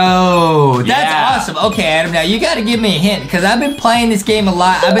us. Bro, that's Yeah. awesome. Okay, Adam, now you gotta give me a hint, because I've been playing this game a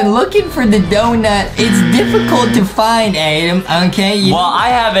lot. I've been looking for the donut. It's difficult to find, Adam, okay? Well, I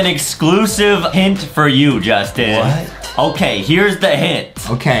have an exclusive hint for you, Justin. What? Okay, here's the hint.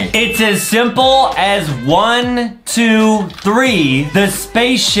 Okay. It's as simple as 1, 2, 3. The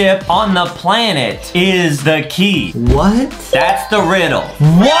spaceship on the planet is the key. What? That's the riddle.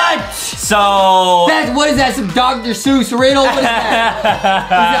 What? So... What is that, some Dr. Seuss riddle? What is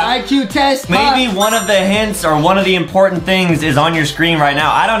that? Is it an IQ test? Maybe one of the hints or one of the important things is on your screen right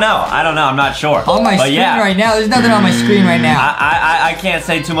now. I don't know. I'm not sure. On my screen right now? There's nothing on my screen right now. I can't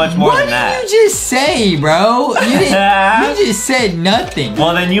say too much more than that. What did you just say, bro? You didn't. You just said nothing.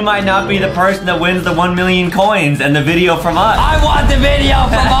 Well, then you might not be the person that wins the 1,000,000 coins and the video from us. I want the video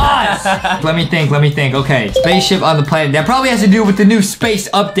from us. Let me think. Okay, spaceship on the planet. That probably has to do with the new space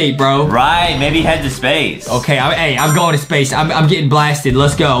update, bro. Right, maybe head to space. Okay, I'm going to space. I'm getting blasted.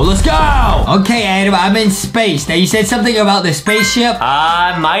 Let's go. Okay, Adam, I'm in space. Now, you said something about the spaceship?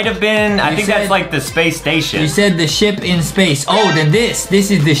 Might have been. I think that's like the space station. You said the ship in space. Oh, then this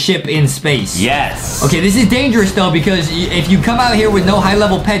is the ship in space. Yes. Okay, this is dangerous, though, because if you come out here with no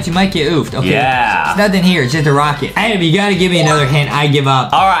high-level pets, you might get oofed. Okay. Yeah. There's nothing here. It's just a rocket. Adam, you gotta give me another hint. I give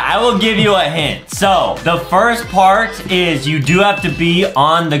up. All right, I will give you a hint. So, the first part is you do have to be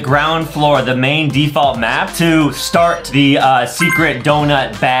on the ground floor, the main default map, to start the secret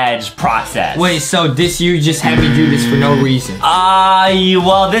donut badge process. Wait, so you just had me do this for no reason?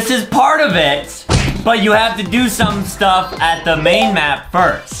 Well, this is part of it, but you have to do some stuff at the main map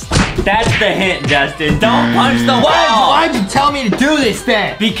first. That's the hint, Justin. Don't punch the wall. Why'd you tell me to do this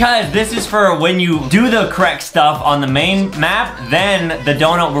then? Because this is for when you do the correct stuff on the main map, then the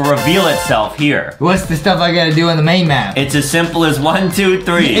donut will reveal itself here. What's the stuff I gotta do on the main map? It's as simple as 1, 2,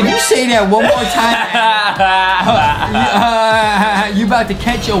 3. If you say that one more time, you about to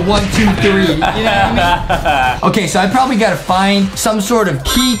catch a 1, 2, 3. You know what I mean? Okay, so I probably gotta find some sort of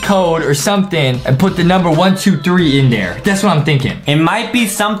key code or something and put the number 1, 2, 3 in there. That's what I'm thinking. It might be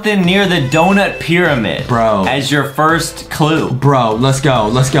something near the donut pyramid. Bro. As your first clue. Bro, let's go.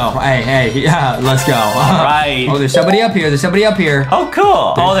 Hey, yeah, let's go. All right. Oh, there's somebody up here. Oh,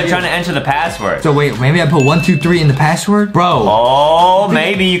 cool. Oh, they're trying to enter the password. So wait, maybe I put 1, 2, 3 in the password? Bro. Oh,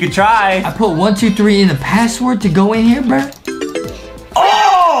 maybe you could try. I put 1, 2, 3 in the password to go in here, bro?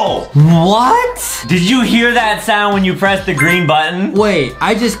 Oh! What? Did you hear that sound when you pressed the green button? Wait,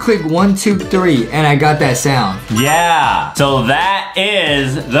 I just clicked 1, 2, 3 and I got that sound. Yeah. So that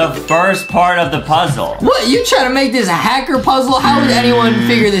is the first part of the puzzle. What? You trying to make this a hacker puzzle? How would anyone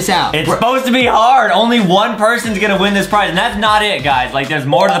figure this out? It's supposed to be hard. Only one person's gonna win this prize, and that's not it, guys. Like, there's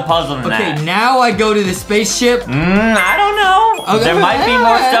more to the puzzle than that. Okay, now I go to the spaceship. I don't know. Okay. There might be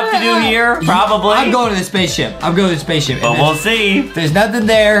more stuff to do here, probably. I'm going to the spaceship. But we'll see. There's nothing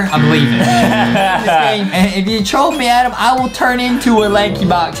there. I'm leaving. This game, and if you troll me, Adam, I will turn into a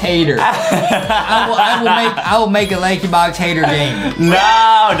LankyBox hater. I will make a LankyBox hater game.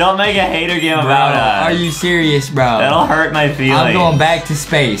 No, don't make a hater game about us. Are you serious, bro? That'll hurt my feelings. I'm going back to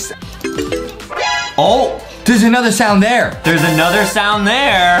space. Oh, there's another sound there. There's another sound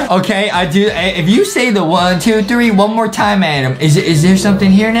there. Okay, I do. If you say the 1, 2, 3 one more time, Adam, is there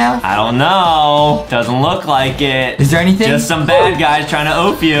something here now? I don't know. Doesn't look like it. Is there anything? Just some bad guys trying to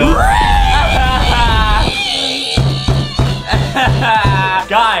oof you.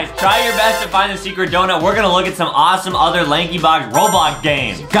 Guys, try your best to find the secret donut. We're gonna look at some awesome other LankyBox Roblox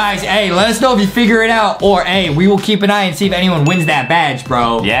games. Guys, hey, let us know if you figure it out. Or, hey, we will keep an eye and see if anyone wins that badge,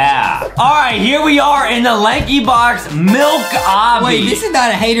 bro. Yeah. All right, here we are in the LankyBox Milk Obby. Wait, this is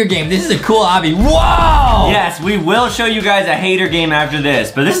not a hater game. This is a cool obby. Whoa! Yes, we will show you guys a hater game after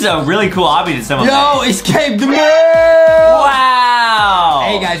this. But this is a really cool obby that someone Yo, escape the milk! Wow!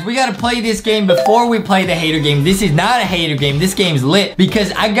 Hey, guys, we gotta play this game before we play the hater game. This is not a hater game. This game's lit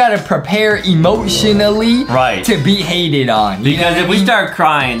because I gotta prepare emotionally to be hated on. Because if we start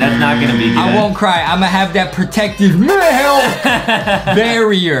crying, that's not gonna be good. I won't cry. I'm gonna have that protective milk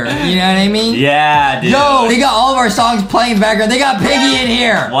barrier. You know what I mean? Yeah, dude. Yo, they got all of our songs playing background. They got Piggy in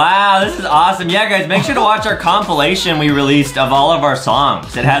here. Wow, this is awesome. Yeah, guys, make sure to watch our compilation we released of all of our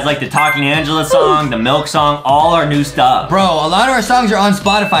songs. It has like the Talking Angela song, the Milk song, all our new stuff. Bro, a lot of our songs are on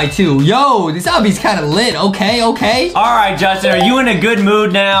Spotify too. Yo, this obby's kind of lit. Okay, okay. All right, Justin, are you in a good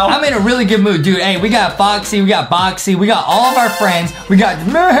mood now? I'm in a really good mood, dude. Hey, we got Foxy, we got Boxy, we got all of our friends, we got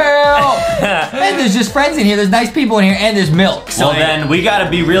milk. And there's just friends in here. There's nice people in here, and there's milk. So well, then we gotta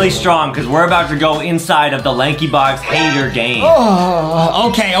be really strong because we're about to go inside of the LankyBox hater game. Oh,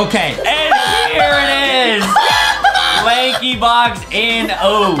 okay, okay. And here it is, LankyBox in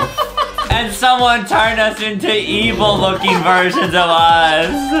Oof. And someone turned us into evil-looking versions of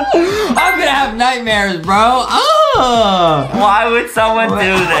us. I'm gonna have nightmares, bro. Oh. Why would someone do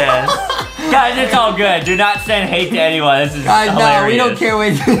this? Guys, it's all good. Do not send hate to anyone. This is hilarious. No, we don't care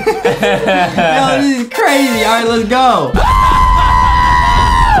what. Yo, this is crazy. All right, let's go.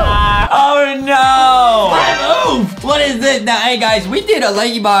 Oh no! What is this? Now, hey guys, we did a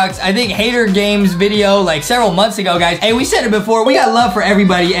LankyBox, I think, hater games video like several months ago, guys. Hey, we said it before, we got love for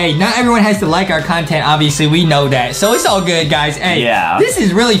everybody. Hey, not everyone has to like our content, obviously, we know that. So it's all good, guys. Hey, this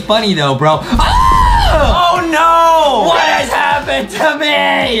is really funny though, bro. Oh no! What has happened to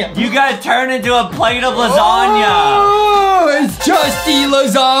me? You got turned into a plate of lasagna. Oh, it's just the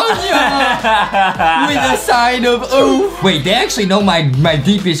lasagna with a side of oof. Wait, they actually know my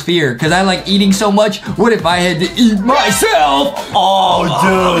deepest fear because I like eating so much. What if I had to eat myself? Oh,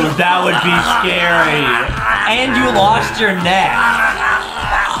 dude, that would be scary. And you lost your neck.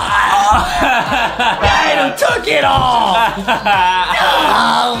 I took it all.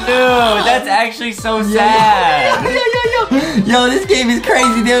 No. Dude, that's actually so sad. Yo, this game is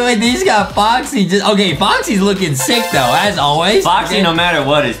crazy, dude. Wait, they just got Foxy. Okay, Foxy's looking sick though, as always. Foxy, no matter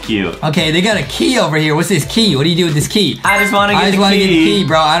what, is cute. Okay, they got a key over here. What's this key? What do you do with this key? I just want to get the key. I just want to get the key,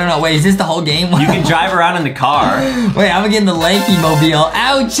 bro. I don't know. Wait, is this the whole game? You can drive around in the car. Wait, I'm getting the Lanky Mobile.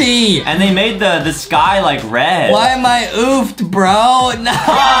 Ouchie! And they made the sky like red. Why am I oofed, bro? No.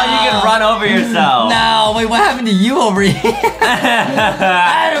 Oh, you can run over yourself. No, wait, what happened to you over here?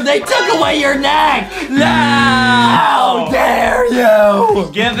 Adam, they took away your neck. No! How dare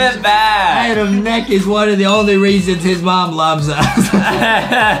you? Give it back. Adam's neck is one of the only reasons his mom loves us.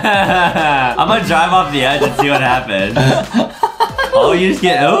 I'm gonna drive off the edge and see what happens. Oh, you just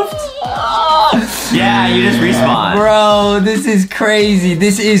get oofed? Yeah, you just respawn. Bro, this is crazy.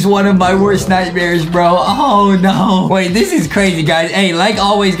 This is one of my worst nightmares, bro. Oh, no. Wait, this is crazy, guys. Hey, like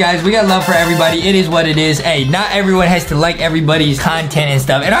always, guys, we got love for everybody. It is what it is. Hey, not everyone has to like everybody's content and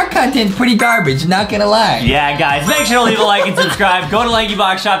stuff. And our content's pretty garbage, not gonna lie. Yeah, guys, make sure to leave a like and subscribe. Go to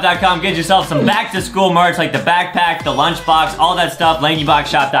LankyBoxShop.com. Get yourself some back-to-school merch like the backpack, the lunchbox, all that stuff.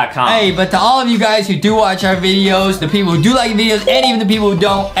 LankyBoxShop.com. Hey, but to all of you guys who do watch our videos, the people who do like videos, and even the people who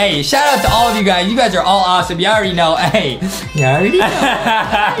don't, hey, shout out to all of you guys. You guys are all awesome. You already know. Hey, you already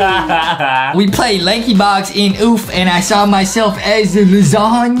know. We played LankyBox in Oof, and I saw myself as a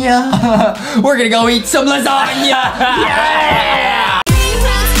lasagna. We're gonna go eat some lasagna. Yeah!